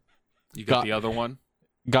 pull. You got the other one?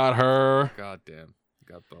 Got her. God damn. You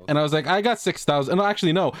got both. And I was like, I got 6,000. No,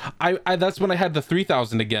 actually, no. I that's when I had the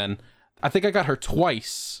 3,000 again. I think I got her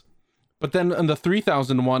twice. But then on the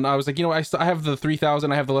 3,000 one, I was like, you know, I have the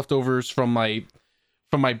 3,000. I have the leftovers from my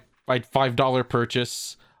 $5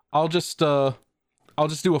 purchase. I'll just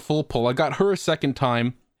do a full pull. I got her a second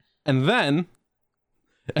time, and then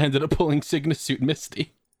I ended up pulling Signa Suit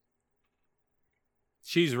Misty.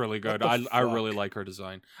 She's really good. I really like her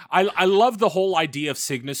design. I love the whole idea of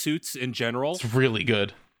Signa suits in general. It's really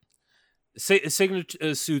good. Signa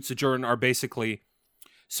suits Adjourn are basically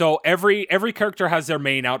so every character has their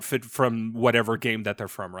main outfit from whatever game that they're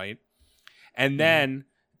from, right? And then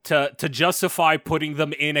to justify putting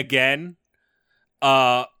them in again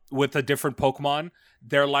with a different Pokemon,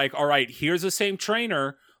 they're like, all right, here's the same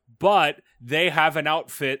trainer, but they have an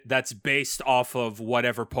outfit that's based off of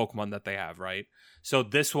whatever Pokemon that they have, right? So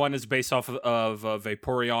this one is based off of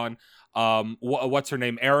Vaporeon. What's her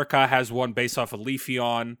name? Erica has one based off of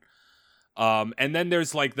Leafeon. And then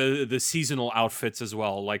there's like the seasonal outfits as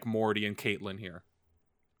well, like Morty and Caitlyn here.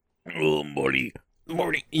 Oh, Morty.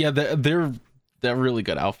 Yeah, they're really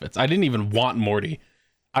good outfits. I didn't even want Morty.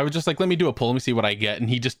 I was just like, let me do a pull, let me see what I get, and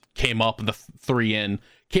he just came up the 3 in.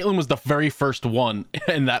 Caitlyn was the very first one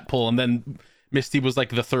in that pull, and then Misty was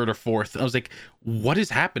like the 3rd or 4th. I was like, what is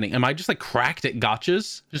happening? Am I just like cracked at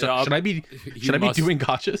gotchas? Should I be doing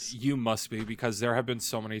gotchas? You must be, because there have been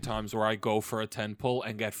so many times where I go for a 10 pull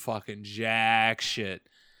and get fucking jack shit.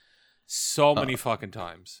 So many fucking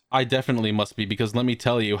times. I definitely must be, because let me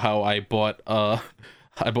tell you how I bought a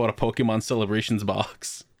Pokemon Celebrations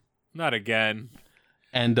box. Not again.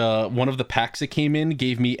 And one of the packs that came in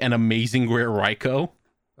gave me an amazing rare Raikou.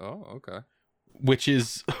 Oh, okay. Which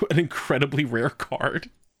is an incredibly rare card.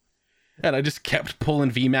 And I just kept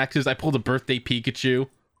pulling VMAXs. I pulled a birthday Pikachu.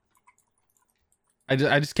 I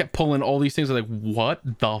just kept pulling all these things. I was like, what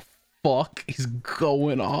the fuck is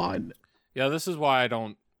going on? Yeah, this is why I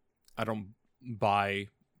don't buy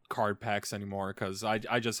card packs anymore, because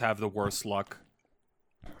I just have the worst luck.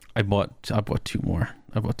 I bought 2 more.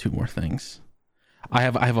 I bought 2 more things. I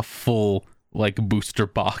have a full like booster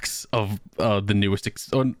box of the newest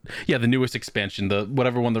the newest expansion, the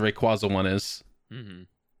whatever one the Rayquaza one is. Mm-hmm.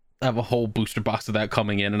 I have a whole booster box of that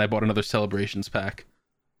coming in, and I bought another Celebrations pack.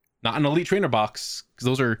 Not an Elite Trainer box, because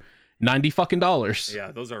those are $90 fucking.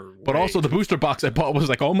 Yeah, those are. But also the booster box I bought was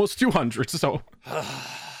like almost 200. So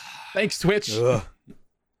thanks, Twitch. Ugh.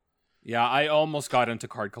 Yeah, I almost got into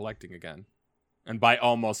card collecting again, and by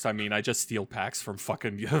almost I mean I just steal packs from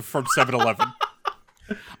fucking from 7-Eleven.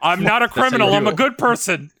 I'm not a criminal. I'm a good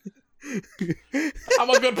person. I'm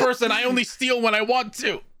a good person. I only steal when I want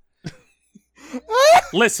to.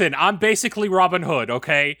 Listen, I'm basically Robin Hood,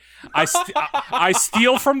 okay? I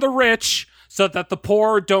steal from the rich so that the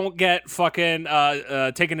poor don't get fucking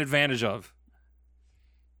taken advantage of.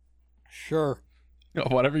 Sure.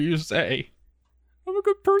 Whatever you say. I'm a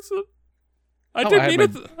good person. I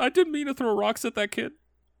didn't mean to throw rocks at that kid.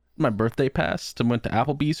 My birthday passed and went to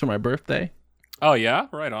Applebee's for my birthday. Oh, yeah?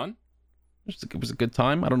 Right on. It was a good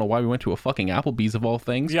time. I don't know why we went to a fucking Applebee's of all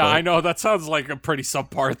things. Yeah, I know. That sounds like a pretty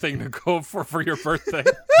subpar thing to go for your birthday.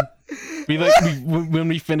 When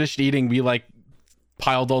we finished eating, we like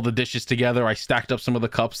piled all the dishes together. I stacked up some of the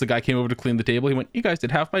cups. The guy came over to clean the table. He went, "You guys did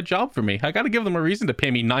half my job for me. I got to give them a reason to pay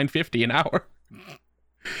me $9.50 an hour."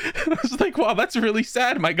 And I was like, wow, that's really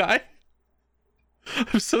sad, my guy.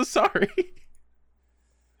 I'm so sorry.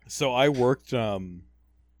 So I worked a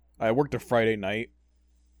Friday night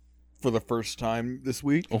for the first time this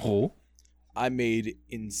week. Oh. I made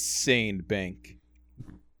insane bank.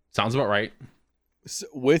 Sounds about right. So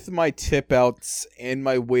with my tip outs and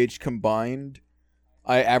my wage combined,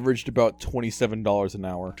 I averaged about $27 an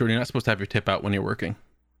hour. Jordan, you're not supposed to have your tip out when you're working.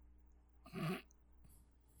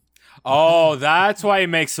 Oh, that's why it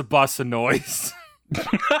makes a bus of noise.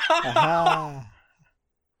 Aha.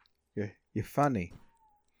 You're funny.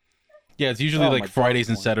 Yeah, it's usually Oh, like my Fridays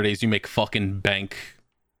and God. Saturdays you make fucking bank.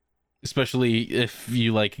 Especially if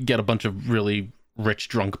you like get a bunch of really rich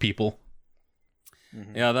drunk people,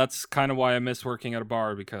 Yeah, that's kind of why I miss working at a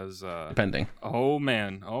bar because, depending. oh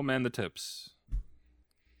man, the tips.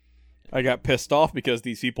 I got pissed off because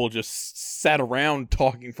these people just sat around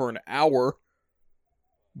talking for an hour.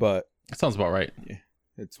 But That sounds about right.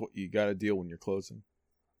 it's what you got to deal when you're closing.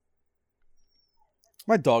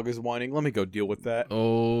 My dog is whining. Let me go deal with that.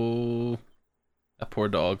 Oh, that poor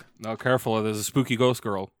dog. No, careful, there's a spooky ghost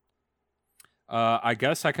girl. I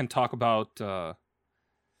guess I can talk about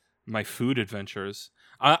my food adventures.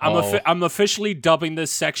 I'm officially dubbing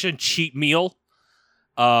this section cheat meal,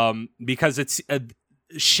 because it's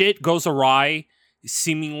shit goes awry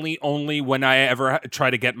seemingly only when I ever try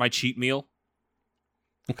to get my cheat meal.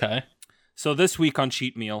 Okay. So this week on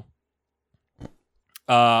cheat meal,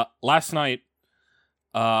 last night,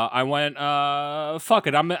 I went, fuck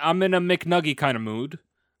it, I'm in a McNuggie kind of mood.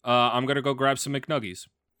 I'm gonna go grab some McNuggies.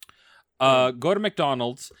 Go to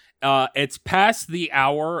McDonald's. It's past the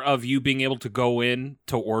hour of you being able to go in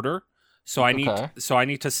to order. So I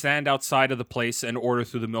need to stand outside of the place and order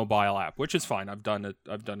through the mobile app, which is fine. I've done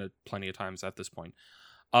it plenty of times at this point.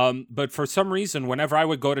 But for some reason, whenever I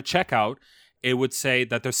would go to checkout, it would say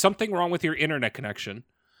that there's something wrong with your internet connection,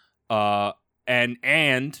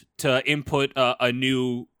 and to input a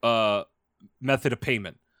new method of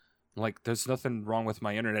payment. Like, there's nothing wrong with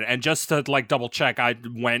my internet. And just to, like, double check, I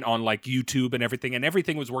went on, like, YouTube and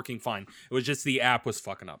everything was working fine. It was just the app was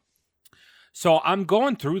fucking up. So I'm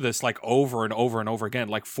going through this, like, over and over and over again,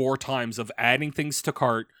 like 4 times of adding things to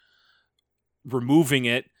cart, removing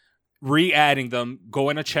it, re-adding them,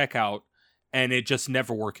 going to checkout, and it just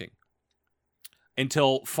never working.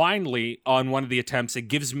 Until finally, on one of the attempts, it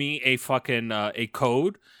gives me a fucking a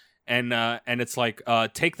code, and it's like,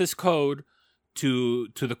 take this code to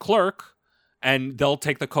the clerk, and they'll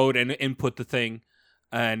take the code and input the thing,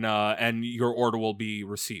 and your order will be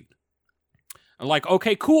received. I'm like,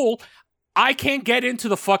 okay, cool. I can't get into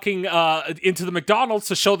the fucking into the McDonald's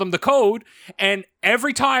to show them the code, and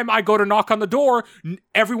every time I go to knock on the door,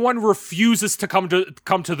 everyone refuses to come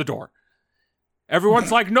to the door.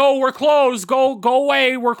 Everyone's like, no, we're closed. Go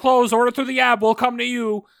away. We're closed. Order through the app. We'll come to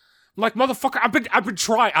you. I'm like, motherfucker, I've been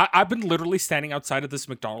trying. I've been literally standing outside of this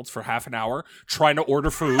McDonald's for half an hour trying to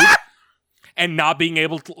order food and not being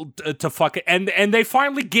able to fuck it. And they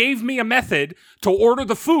finally gave me a method to order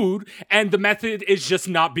the food, and the method is just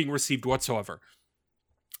not being received whatsoever.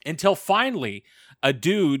 Until finally, a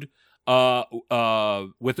dude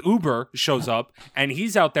with Uber shows up, and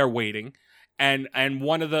he's out there waiting. And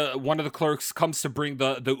one of the clerks comes to bring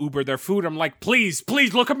the Uber their food. I'm like, please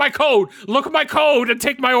look at my code and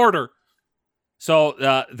take my order.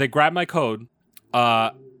 So they grab my code,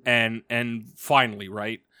 and finally,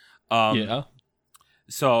 right? Yeah.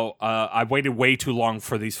 So I waited way too long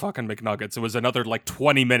for these fucking McNuggets. It was another like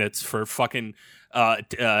 20 minutes for fucking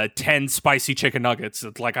 10 spicy chicken nuggets.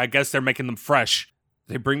 It's like, I guess they're making them fresh.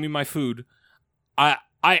 They bring me my food.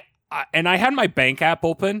 And I had my bank app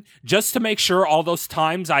open just to make sure all those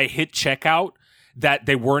times I hit checkout that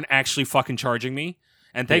they weren't actually fucking charging me.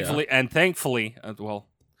 And thankfully, well,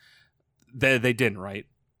 they didn't, right?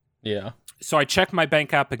 Yeah. So I checked my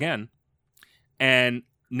bank app again, and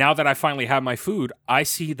now that I finally have my food, I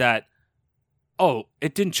see that, oh,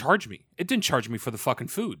 it didn't charge me. It didn't charge me for the fucking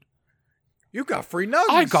food. You got free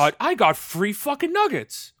nuggets. I got free fucking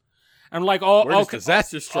nuggets. I'm like, oh, Where does okay,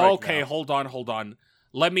 disaster strike okay, now? hold on.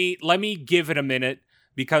 Let me give it a minute,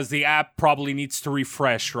 because the app probably needs to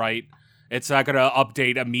refresh, right? It's not gonna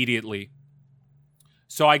update immediately.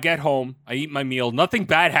 So I get home, I eat my meal. Nothing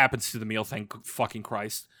bad happens to the meal, thank fucking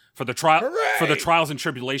Christ. For the trials and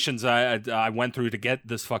tribulations I went through to get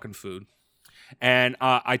this fucking food. And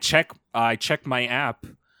I check my app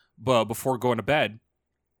before going to bed,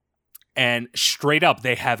 and straight up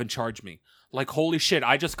they haven't charged me. Like, holy shit,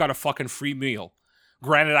 I just got a fucking free meal.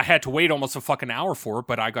 Granted, I had to wait almost a fucking hour for it,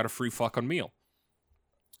 but I got a free fucking meal.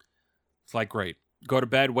 It's like, great. Go to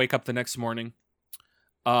bed, wake up the next morning.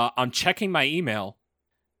 I'm checking my email,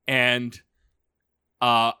 and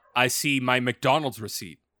I see my McDonald's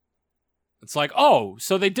receipt. It's like, oh,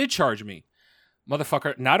 so they did charge me.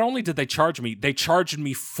 Motherfucker, not only did they charge me, they charged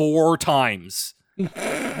me 4 times.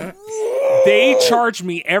 They charged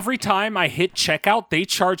me every time I hit checkout. They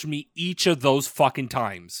charged me each of those fucking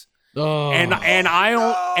times. Oh. And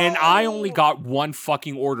I only got one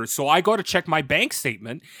fucking order. So I go to check my bank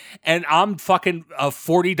statement, and I'm fucking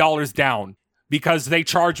 $40 down because they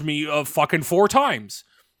charged me fucking 4 times.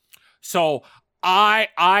 So I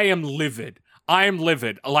am livid. I am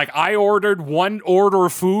livid. Like, I ordered 1 order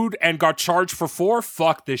of food and got charged for 4.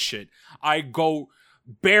 Fuck this shit. I go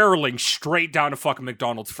barreling straight down to fucking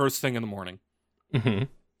McDonald's first thing in the morning. Mm-hmm.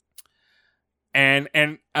 And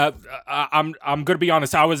I'm gonna be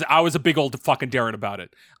honest. I was a big old fucking Darren about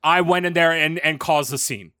it. I went in there and caused a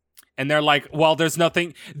scene. And they're like, well, there's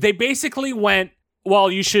nothing. They basically went, well,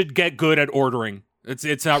 you should get good at ordering.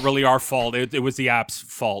 It's not really our fault. It was the app's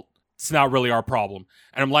fault. It's not really our problem.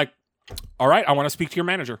 And I'm like, all right, I want to speak to your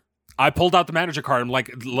manager. I pulled out the manager card. I'm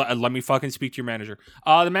like, let me fucking speak to your manager.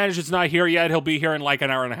 The manager's not here yet. He'll be here in like an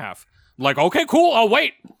hour and a half. I'm like, okay, cool. I'll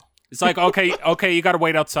wait. It's like, okay, you got to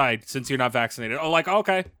wait outside since you're not vaccinated. I'm like,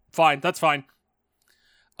 okay, fine. That's fine.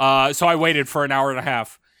 So I waited for an hour and a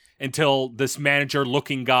half until this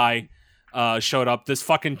manager-looking guy showed up. This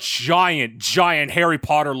fucking giant Harry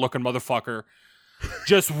Potter-looking motherfucker.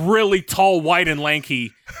 Just really tall, white, and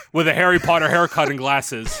lanky with a Harry Potter haircut and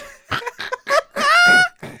glasses.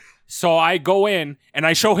 So I go in and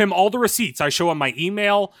I show him all the receipts. I show him my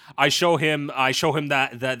email. I show him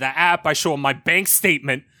the app. I show him my bank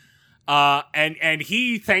statement. And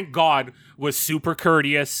he, thank God, was super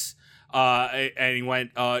courteous. And he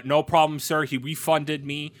went, no problem, sir. He refunded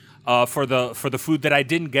me for the food that I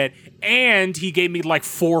didn't get, and he gave me like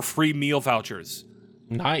 4 free meal vouchers.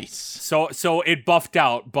 Nice. So it buffed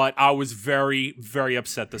out, but I was very, very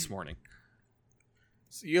upset this morning.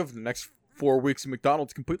 So you have the next 4 weeks of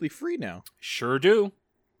McDonald's completely free now. Sure do.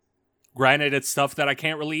 Granted, it's stuff that I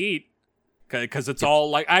can't really eat because it's all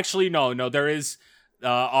like. Actually, no. There is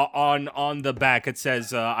on the back it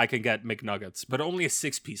says I can get McNuggets, but only a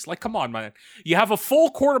 6-piece. Like, come on, man. You have a full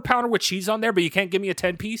quarter pounder with cheese on there, but you can't give me a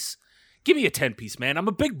 10-piece. Give me a 10-piece, man. I'm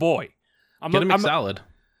a big boy. Get a McSalad.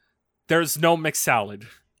 There's no McSalad.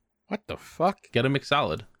 What the fuck? Get a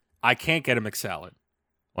McSalad. I can't get a McSalad.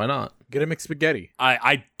 Why not? Get a McSpaghetti.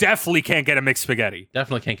 I definitely can't get a McSpaghetti.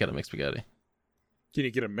 Definitely can't get a McSpaghetti. Can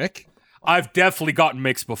you get a Mick? I've definitely gotten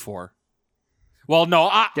mix before. Well, no,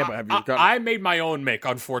 but have you gotten... I made my own Mick.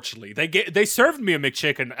 Unfortunately, they served me a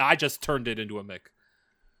McChicken. I just turned it into a Mick.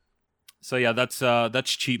 So yeah,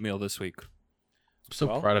 that's cheat meal this week. I'm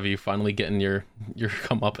so proud of you finally getting your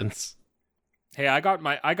comeuppance. Hey, I got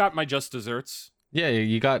my just desserts. Yeah,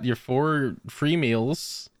 you got your 4 free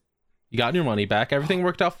meals. You got your money back. Everything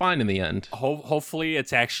worked out fine in the end. Hopefully,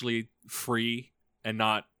 it's actually free and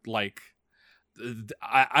not like.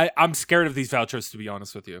 I'm scared of these vouchers, to be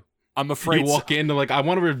honest with you. I'm afraid. You walk in, they're like, I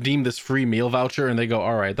want to redeem this free meal voucher, and they go,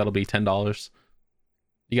 all right, that'll be $10.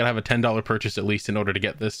 You gotta have a $10 purchase at least in order to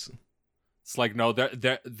get this. It's like, no,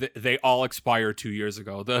 they all expired 2 years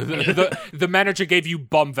ago. The manager gave you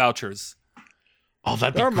bum vouchers. Oh,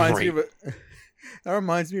 that'd be great. That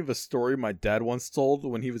reminds me of a story my dad once told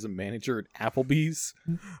when he was a manager at Applebee's,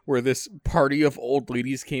 where this party of old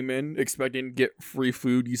ladies came in expecting to get free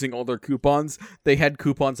food using all their coupons. They had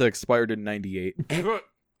coupons that expired in 98.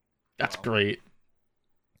 That's great.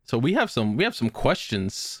 So we have some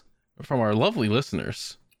questions from our lovely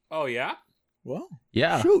listeners. Oh yeah? Well,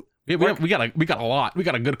 yeah. Shoot. We got a lot. We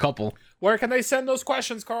got a good couple. Where can they send those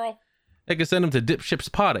questions, Carl? They can send them to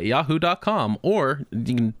dipshipspod@yahoo.com, or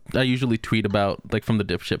I usually tweet about, like, from the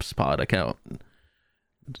dipshipspod account.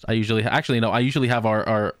 I usually have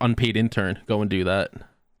our unpaid intern go and do that.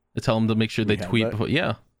 I tell them to make sure they tweet before,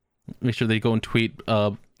 make sure they go and tweet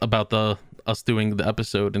about us doing the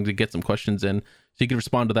episode and to get some questions in, so you can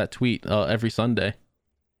respond to that tweet every Sunday.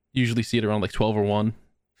 Usually see it around like 12 or 1.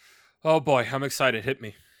 Oh boy, I'm excited. Hit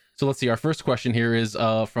me. So let's see. Our first question here is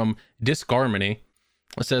from Discarmony.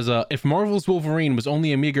 It says, if Marvel's Wolverine was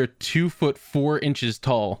only a meager 2'4"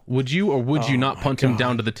 tall, would you or would you not punt him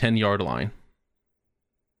down to the 10-yard line?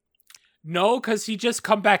 No, because he just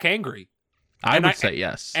come back angry. I would say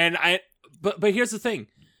yes. But here's the thing: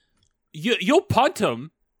 you'll punt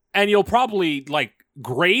him, and you'll probably like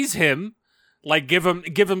graze him, like give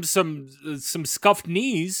him some scuffed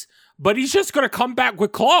knees. But he's just gonna come back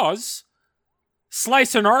with claws,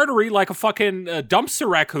 slice an artery like a fucking dumpster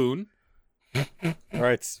raccoon. All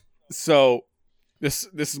right, so this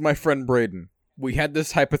is my friend Braden. We had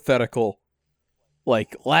this hypothetical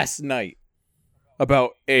like last night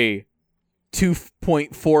about a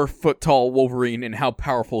 2.4 foot tall Wolverine and how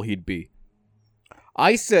powerful he'd be.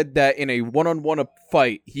 I said that in a one-on-one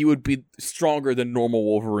fight, he would be stronger than normal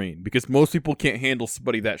Wolverine because most people can't handle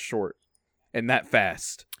somebody that short and that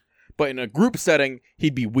fast. But in a group setting,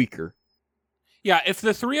 he'd be weaker. Yeah, if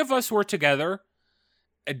the 3 of us were together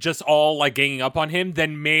and just all like ganging up on him,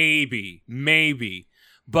 then maybe.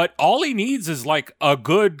 But all he needs is like a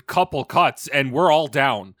good couple cuts and we're all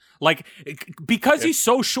down. Like, because he's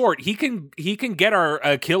so short, he can get our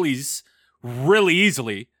Achilles really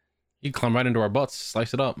easily. You climb right into our butts,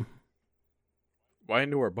 slice it up Why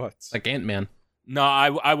into our butts? like Ant-Man. No,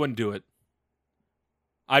 I wouldn't do it.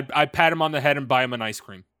 I'd pat him on the head and buy him an ice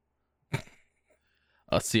cream.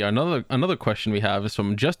 Let's see. Another question we have is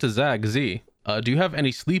from Just a Zag Z. Do you have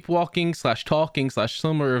any sleepwalking / talking /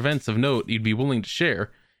 similar events of note you'd be willing to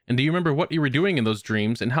share? And do you remember what you were doing in those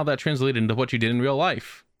dreams and how that translated into what you did in real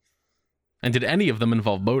life? And did any of them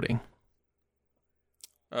involve boating?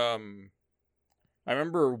 I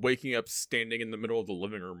remember waking up standing in the middle of the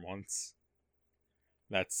living room once.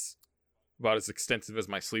 That's about as extensive as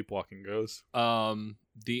my sleepwalking goes.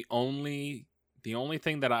 The only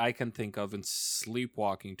thing that I can think of in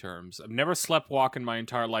sleepwalking terms, I've never slept walk in my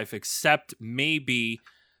entire life, except maybe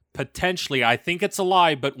potentially, I think it's a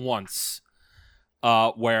lie, but once.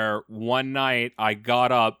 Where one night I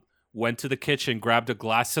got up, went to the kitchen, grabbed a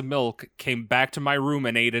glass of milk, came back to my room,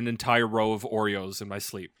 and ate an entire row of Oreos in my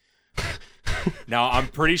sleep. Now, I'm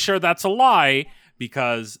pretty sure that's a lie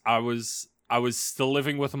because I was still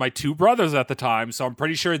living with my two brothers at the time, so I'm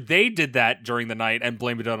pretty sure they did that during the night and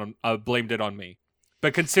blamed it on me.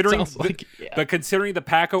 But considering the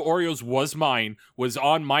pack of Oreos was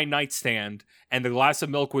on my nightstand, and the glass of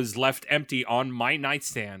milk was left empty on my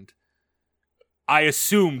nightstand, I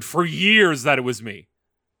assumed for years that it was me.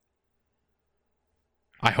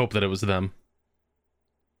 I hope that it was them.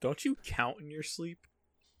 Don't you count in your sleep?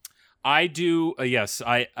 I do. Yes,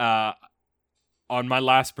 on my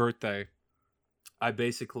last birthday, I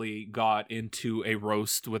basically got into a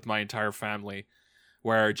roast with my entire family,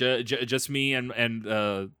 where just me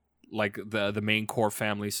and like the main core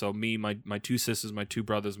family. So me, my two sisters, my two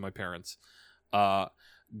brothers, my parents,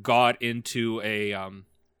 got into a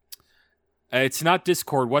It's not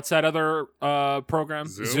Discord. What's that other program?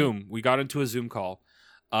 Zoom. We got into a Zoom call.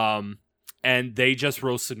 And they just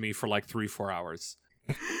roasted me for like 3-4 hours.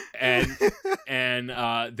 And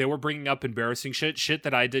they were bringing up embarrassing shit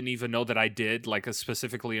that I didn't even know that I did, like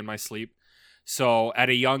specifically in my sleep. So at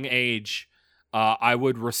a young age, I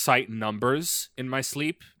would recite numbers in my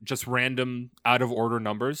sleep, just random out of order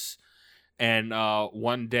numbers. And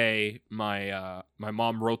one day, my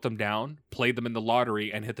mom wrote them down, played them in the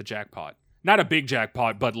lottery, and hit the jackpot. Not a big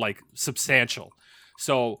jackpot, but like substantial.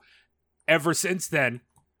 So ever since then,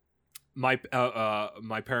 my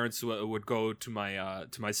parents would go to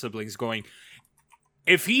my siblings, going,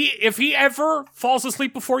 if he ever falls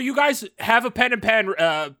asleep before you guys, have a pen and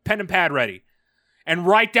pad ready, and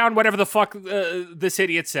write down whatever the fuck this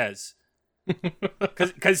idiot says,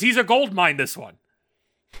 because he's a gold mine. This one.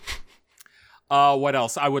 What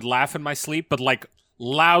else? I would laugh in my sleep, but like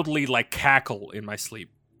loudly, like cackle in my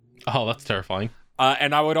sleep. Oh, that's terrifying.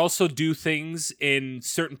 And I would also do things in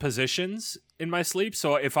certain positions in my sleep.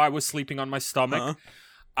 So if I was sleeping on my stomach,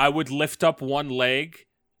 I would lift up one leg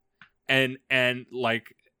and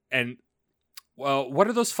what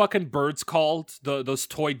are those fucking birds called? Those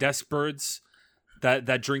toy desk birds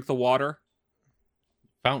that drink the water?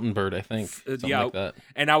 Fountain bird, I think. Something like that.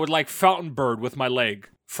 And I would like fountain bird with my leg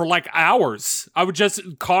for like hours. I would just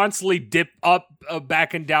constantly dip up,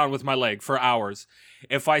 back and down with my leg for hours.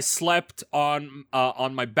 If I slept on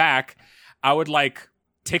my back, I would like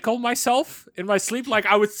tickle myself in my sleep. Like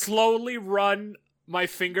I would slowly run my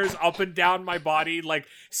fingers up and down my body, like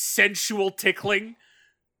sensual tickling.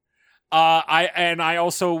 I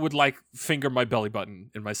also would like finger my belly button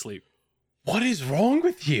in my sleep. What is wrong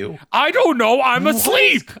with you? I don't know. I'm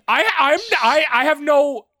asleep. I have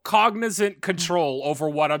no cognizant control over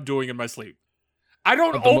what I'm doing in my sleep. I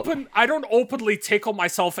don't openly tickle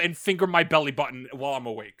myself and finger my belly button while I'm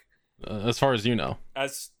awake. As far as you know.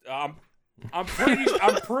 I'm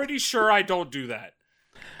pretty sure I don't do that.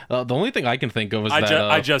 The only thing I can think of is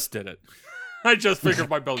I just did it. I just fingered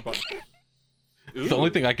my belly button. The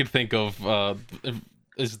only thing I can think of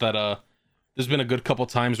is that there's been a good couple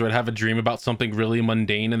times where I'd have a dream about something really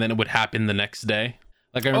mundane and then it would happen the next day.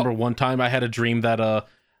 Like I remember one time I had a dream that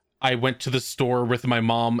I went to the store with my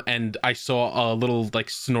mom and I saw a little like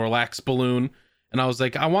Snorlax balloon and I was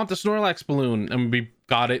like, I want the Snorlax balloon, and we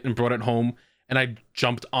got it and brought it home and I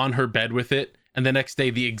jumped on her bed with it, and the next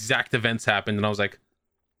day the exact events happened and I was like,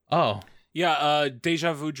 oh. Yeah,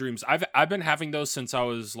 deja vu dreams. I've been having those since I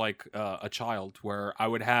was like a child, where I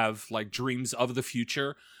would have like dreams of the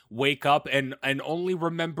future, wake up and only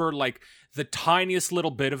remember like the tiniest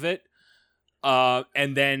little bit of it.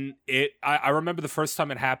 And then I remember the first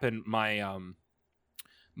time it happened, my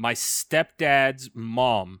stepdad's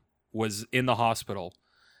mom was in the hospital,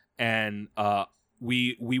 and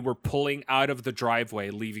we were pulling out of the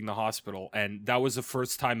driveway, leaving the hospital, and that was the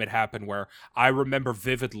first time it happened where I remember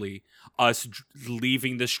vividly us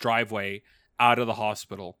leaving this driveway out of the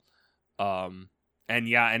hospital. And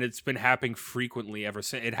And it's been happening frequently ever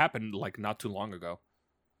since. It happened like not too long ago.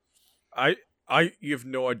 You have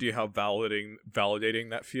no idea how validating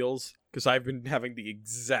that feels, because I've been having the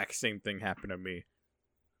exact same thing happen to me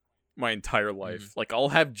my entire life. Like, I'll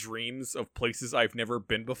have dreams of places I've never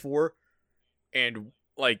been before, and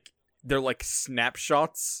like they're like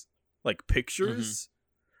snapshots, like pictures.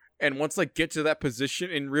 And once I get to that position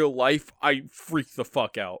in real life, I freak the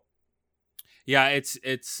fuck out. Yeah, it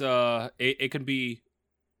can be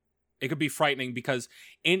frightening, because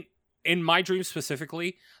in my dreams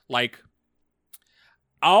specifically, like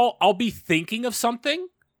I'll be thinking of something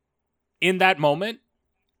in that moment,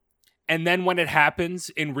 and then when it happens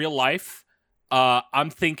in real life,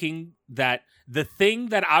 I'm thinking that the thing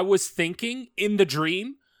that I was thinking in the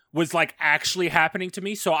dream was like actually happening to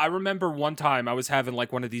me. So I remember one time I was having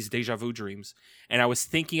like one of these deja vu dreams, and I was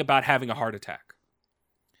thinking about having a heart attack.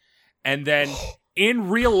 And then in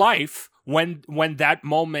real life, when that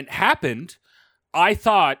moment happened, I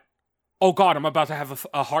thought, oh God, I'm about to have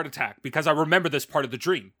a heart attack, because I remember this part of the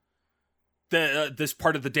dream, this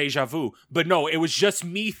part of the deja vu. But no, it was just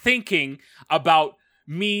me thinking about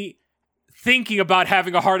having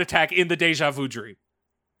a heart attack in the deja vu dream.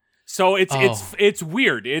 So it's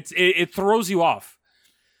weird. It throws you off.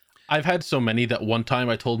 I've had so many that one time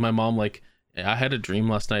I told my mom, like, I had a dream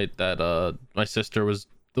last night that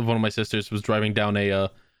one of my sisters was driving down a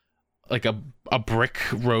brick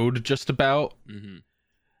road just about.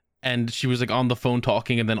 And she was like on the phone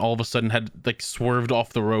talking, and then all of a sudden had like swerved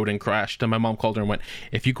off the road and crashed. And my mom called her and went,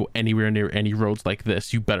 "If you go anywhere near any roads like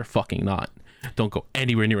this, you better fucking not. Don't go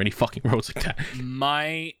anywhere near any fucking roads like that."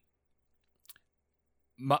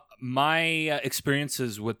 My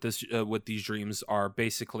experiences with these dreams are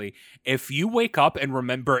basically, if you wake up and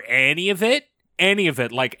remember any of it,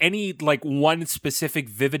 like any like one specific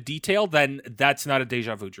vivid detail, then that's not a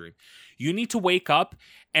deja vu dream. You need to wake up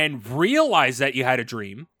and realize that you had a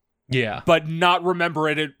dream, but not remember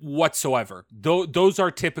it whatsoever. Those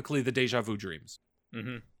are typically the deja vu dreams.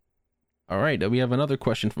 All right, we have another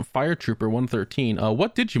question from Fire Trooper 113.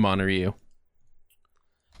 What Digimon are you?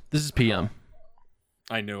 This is PM.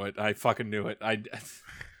 I knew it. I fucking knew it.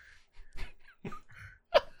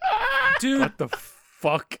 Dude, What the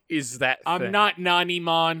fuck is that thing? I'm not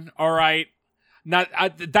Nanimon, all right?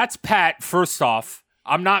 That's Pat, first off.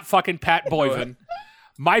 I'm not fucking Pat Boyven.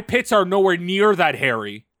 My pits are nowhere near that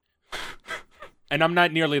hairy. And I'm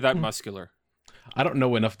not nearly that muscular. I don't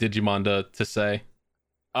know enough Digimon to say.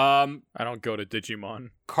 I don't go to Digimon.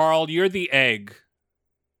 Carl, you're the egg.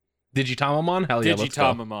 Digitamamon? Hell yeah, let's go.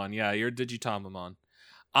 Digitamamon. Yeah, you're Digitamamon.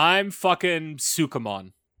 I'm fucking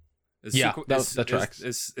Sukamon. That tracks.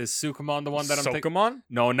 Is Sukamon the one that I'm thinking? Sokamon?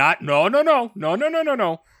 No.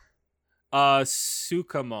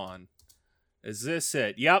 Sukamon. Is this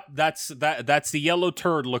it? Yep, that's the yellow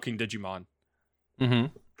turd looking Digimon.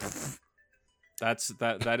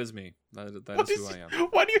 That is me. That is who I am.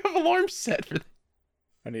 Why do you have alarms set for that?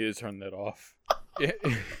 I need to turn that off.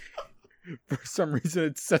 For some reason,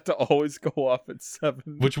 it's set to always go off at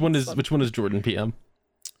 7. Which one is Jordan PM?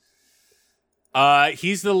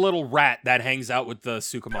 He's the little rat that hangs out with the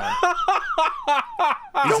Sukamon.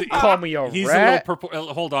 Don't call me a he's rat. A little purple.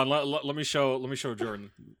 Hold on, let me show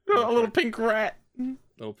Jordan. A little pink rat.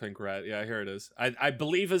 Little pink rat. Yeah, here it is. I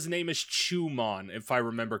believe his name is Chumon, if I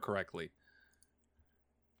remember correctly.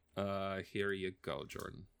 Here you go,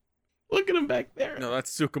 Jordan. Look at him back there. No,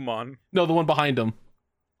 that's Sukamon. No, the one behind him.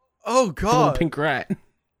 Oh The little God! pink rat.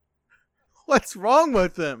 What's wrong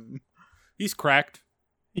with him? He's cracked.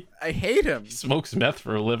 I hate him. He smokes meth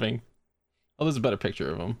for a living. Oh, there's a better picture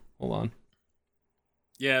of him. Hold on.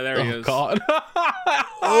 Yeah, there he is. God.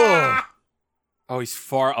 Oh, he's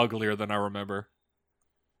far uglier than I remember.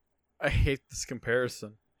 I hate this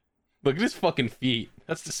comparison. Look at his fucking feet.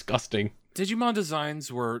 That's disgusting. Digimon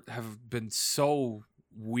designs have been so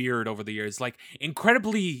weird over the years, like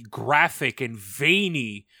incredibly graphic and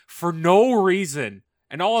veiny for no reason.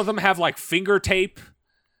 And all of them have like finger tape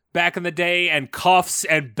back in the day, and cuffs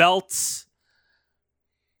and belts.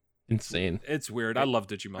 Insane. It's weird. I love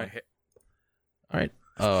Digimon. All right.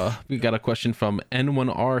 We got a question from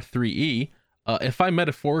N1R3E. If I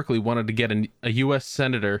metaphorically wanted to get a U.S.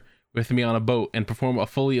 senator with me on a boat and perform a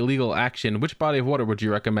fully illegal action, which body of water would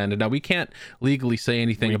you recommend? Now, we can't legally say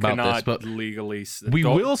anything about this, but legally. We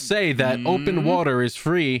will say that open water is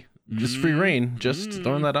free. Just free reign. Just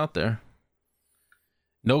throwing that out there.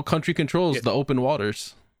 No country controls the open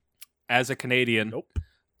waters. As a Canadian, Nope.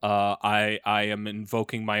 I am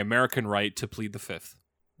invoking my American right to plead the fifth.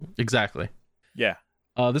 Exactly. Yeah.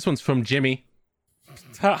 This one's from Jimmy.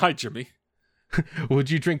 Hi, Jimmy. Would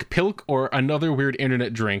you drink Pilk or another weird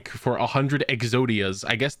internet drink for 100 Exodias?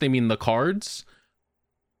 I guess they mean the cards.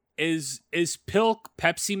 Is Pilk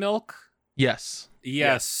Pepsi milk? Yes.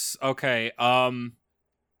 Yes. Okay.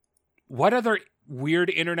 What other weird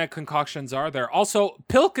internet concoctions are there? Also,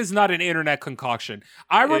 Pilk is not an internet concoction.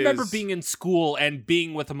 I remember being in school and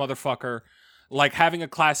being with a motherfucker, like having a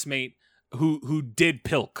classmate who did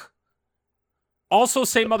Pilk. Also,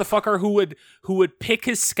 same motherfucker who would pick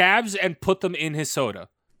his scabs and put them in his soda.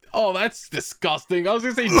 Oh, that's disgusting. I was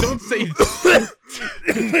gonna say,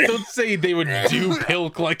 don't say they would do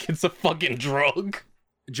Pilk like it's a fucking drug.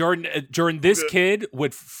 Jordan, this kid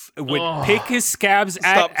would pick his scabs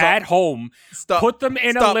at home, put them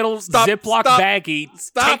in a little Ziploc baggie,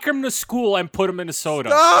 take them to school, and put them in a soda.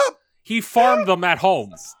 Stop! He farmed them at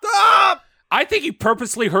home. Stop! I think he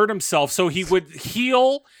purposely hurt himself so he would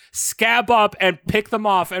heal, scab up, and pick them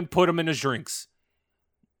off and put them in his drinks.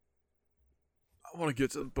 I want to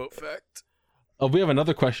get to the boat fact. Oh, we have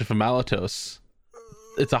another question from Malatos.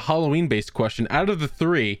 It's a Halloween-based question. Out of the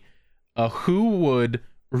three, who would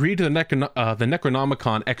read the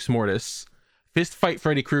Necronomicon Ex Mortis, fist fight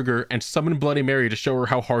Freddy Krueger, and summon Bloody Mary to show her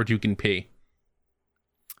how hard you can pee?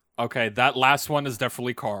 Okay, that last one is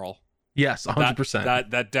definitely Carl. Yes, 100%.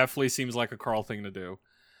 That definitely seems like a Carl thing to do.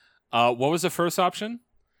 What was the first option?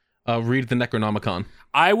 Read the Necronomicon.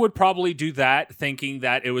 I would probably do that, thinking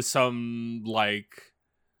that it was some like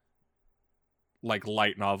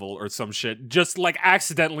light novel or some shit, just like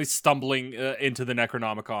accidentally stumbling into the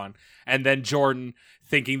Necronomicon, and then Jordan,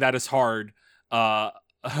 thinking that is hard,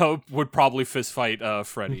 would probably fist fight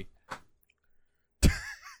Freddy.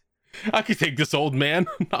 I can take this, old man.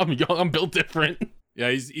 I'm young. I'm built different. Yeah,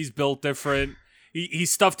 he's built different. He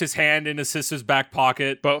stuffed his hand in his sister's back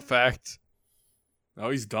pocket. Boat fact. Oh,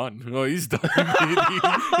 he's done. Oh, he's done.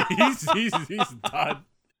 he's done.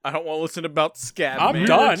 I don't want to listen about scab. I'm man.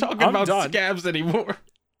 done. We're not talking I'm about done. scabs anymore.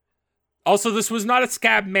 Also, this was not a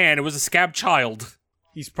scab man. It was a scab child.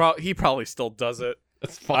 He probably still does it.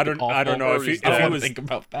 That's fucking awful. I don't know if he was think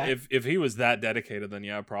about that. if he was that dedicated, then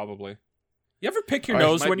yeah, probably. You ever pick your Or he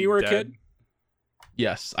nose might when be you were a dead. kid?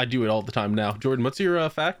 Yes, I do it all the time now. Jordan, what's your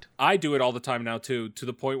fact? I do it all the time now too, to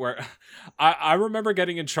the point where I remember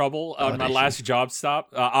getting in trouble on my last job stop.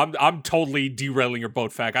 I'm totally derailing your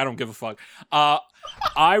boat fact. I don't give a fuck.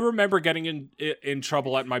 I remember getting in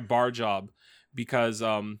trouble at my bar job because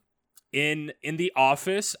in the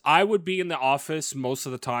office, I would be in the office most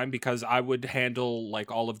of the time because I would handle like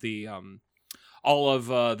all of the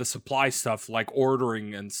supply stuff, like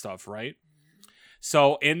ordering and stuff, right?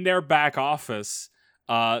 So in their back office,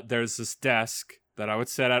 there's this desk that I would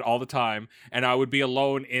sit at all the time, and I would be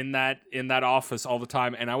alone in that office all the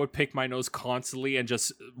time, and I would pick my nose constantly and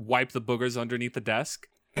just wipe the boogers underneath the desk.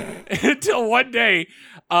 Until one day,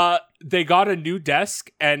 they got a new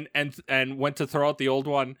desk and went to throw out the old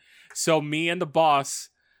one. So me and the boss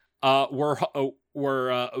were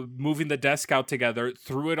moving the desk out together,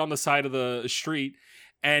 threw it on the side of the street,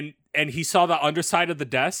 and he saw the underside of the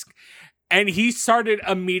desk, and he started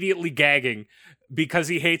immediately gagging because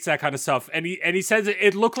he hates that kind of stuff. And he says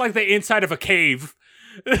it looked like the inside of a cave.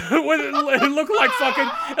 It looked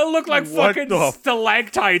like fucking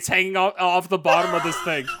stalactites hanging off the bottom of this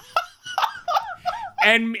thing.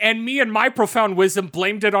 And me and my profound wisdom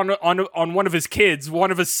blamed it on one of his kids,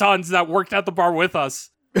 one of his sons that worked at the bar with us.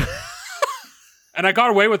 And I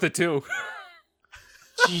got away with it too.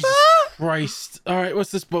 Jesus Christ. All right,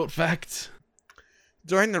 what's this boat fact?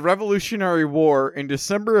 During the Revolutionary War in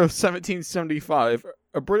December of 1775,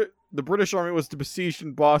 the British Army was besieged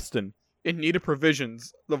in Boston. In need of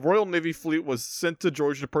provisions, the Royal Navy fleet was sent to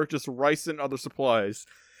Georgia to purchase rice and other supplies.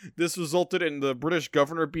 This resulted in the British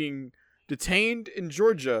governor being detained in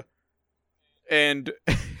Georgia, and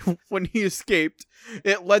when he escaped,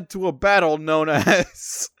 it led to a battle known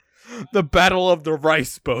as the Battle of the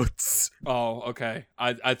Rice Boats. Oh, okay.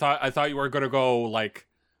 I thought you were gonna go like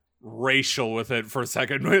racial with it for a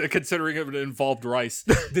second, considering it involved rice.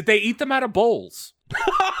 Did they eat them out of bowls?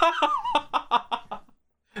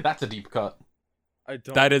 That's a deep cut. I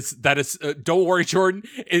don't. That is. Don't worry, Jordan.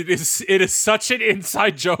 It is such an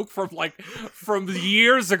inside joke from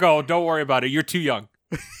years ago. Don't worry about it. You're too young.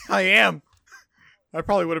 I am. I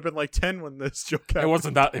probably would have been like 10 when this joke happened. It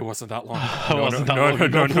wasn't that long.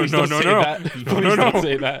 No. Please don't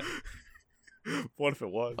say that. What if it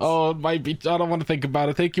was? Oh, it might be. I don't want to think about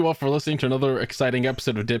it. Thank you all for listening to another exciting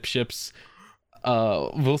episode of Dip Ships.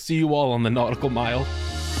 We'll see you all on the Nautical Mile.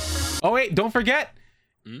 Oh wait, don't forget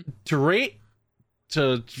to rate,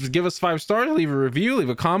 to give us 5 stars, leave a review, leave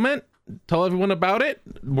a comment, tell everyone about it.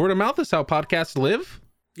 Word of mouth is how podcasts live.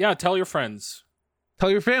 Yeah, tell your friends. Tell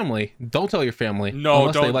your family. Don't tell your family. No,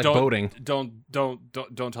 unless they like boating. Don't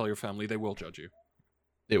tell your family. They will judge you.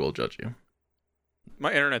 They will judge you.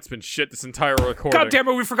 My internet's been shit this entire recording. God damn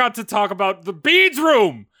it, we forgot to talk about the Beans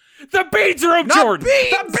Room! The Beans Room, Not Jordan!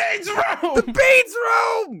 Beans! The Beans Room! The Beans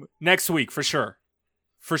Room! Next week, for sure.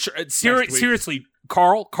 For sure. week. Seriously,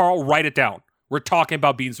 Carl, write it down. We're talking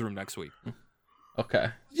about Beans Room next week. Okay.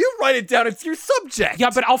 You write it down. It's your subject. Yeah,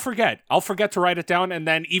 but I'll forget. I'll forget to write it down, and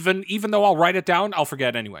then even though I'll write it down, I'll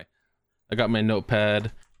forget anyway. I got my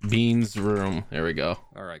notepad. Beans Room. There we go.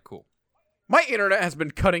 All right, cool. My internet has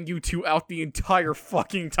been cutting you two out the entire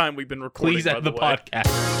fucking time we've been recording. Please by end the way.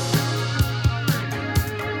 podcast.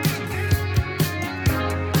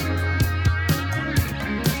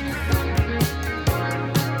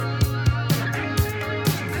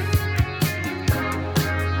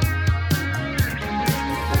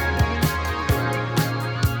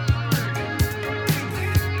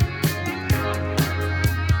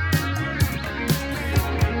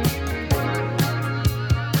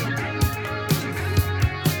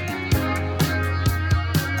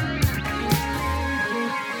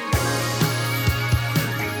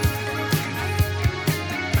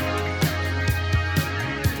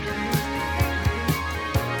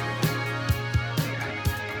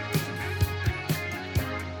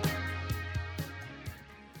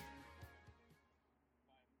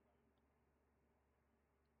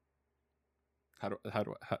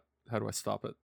 How do I stop it?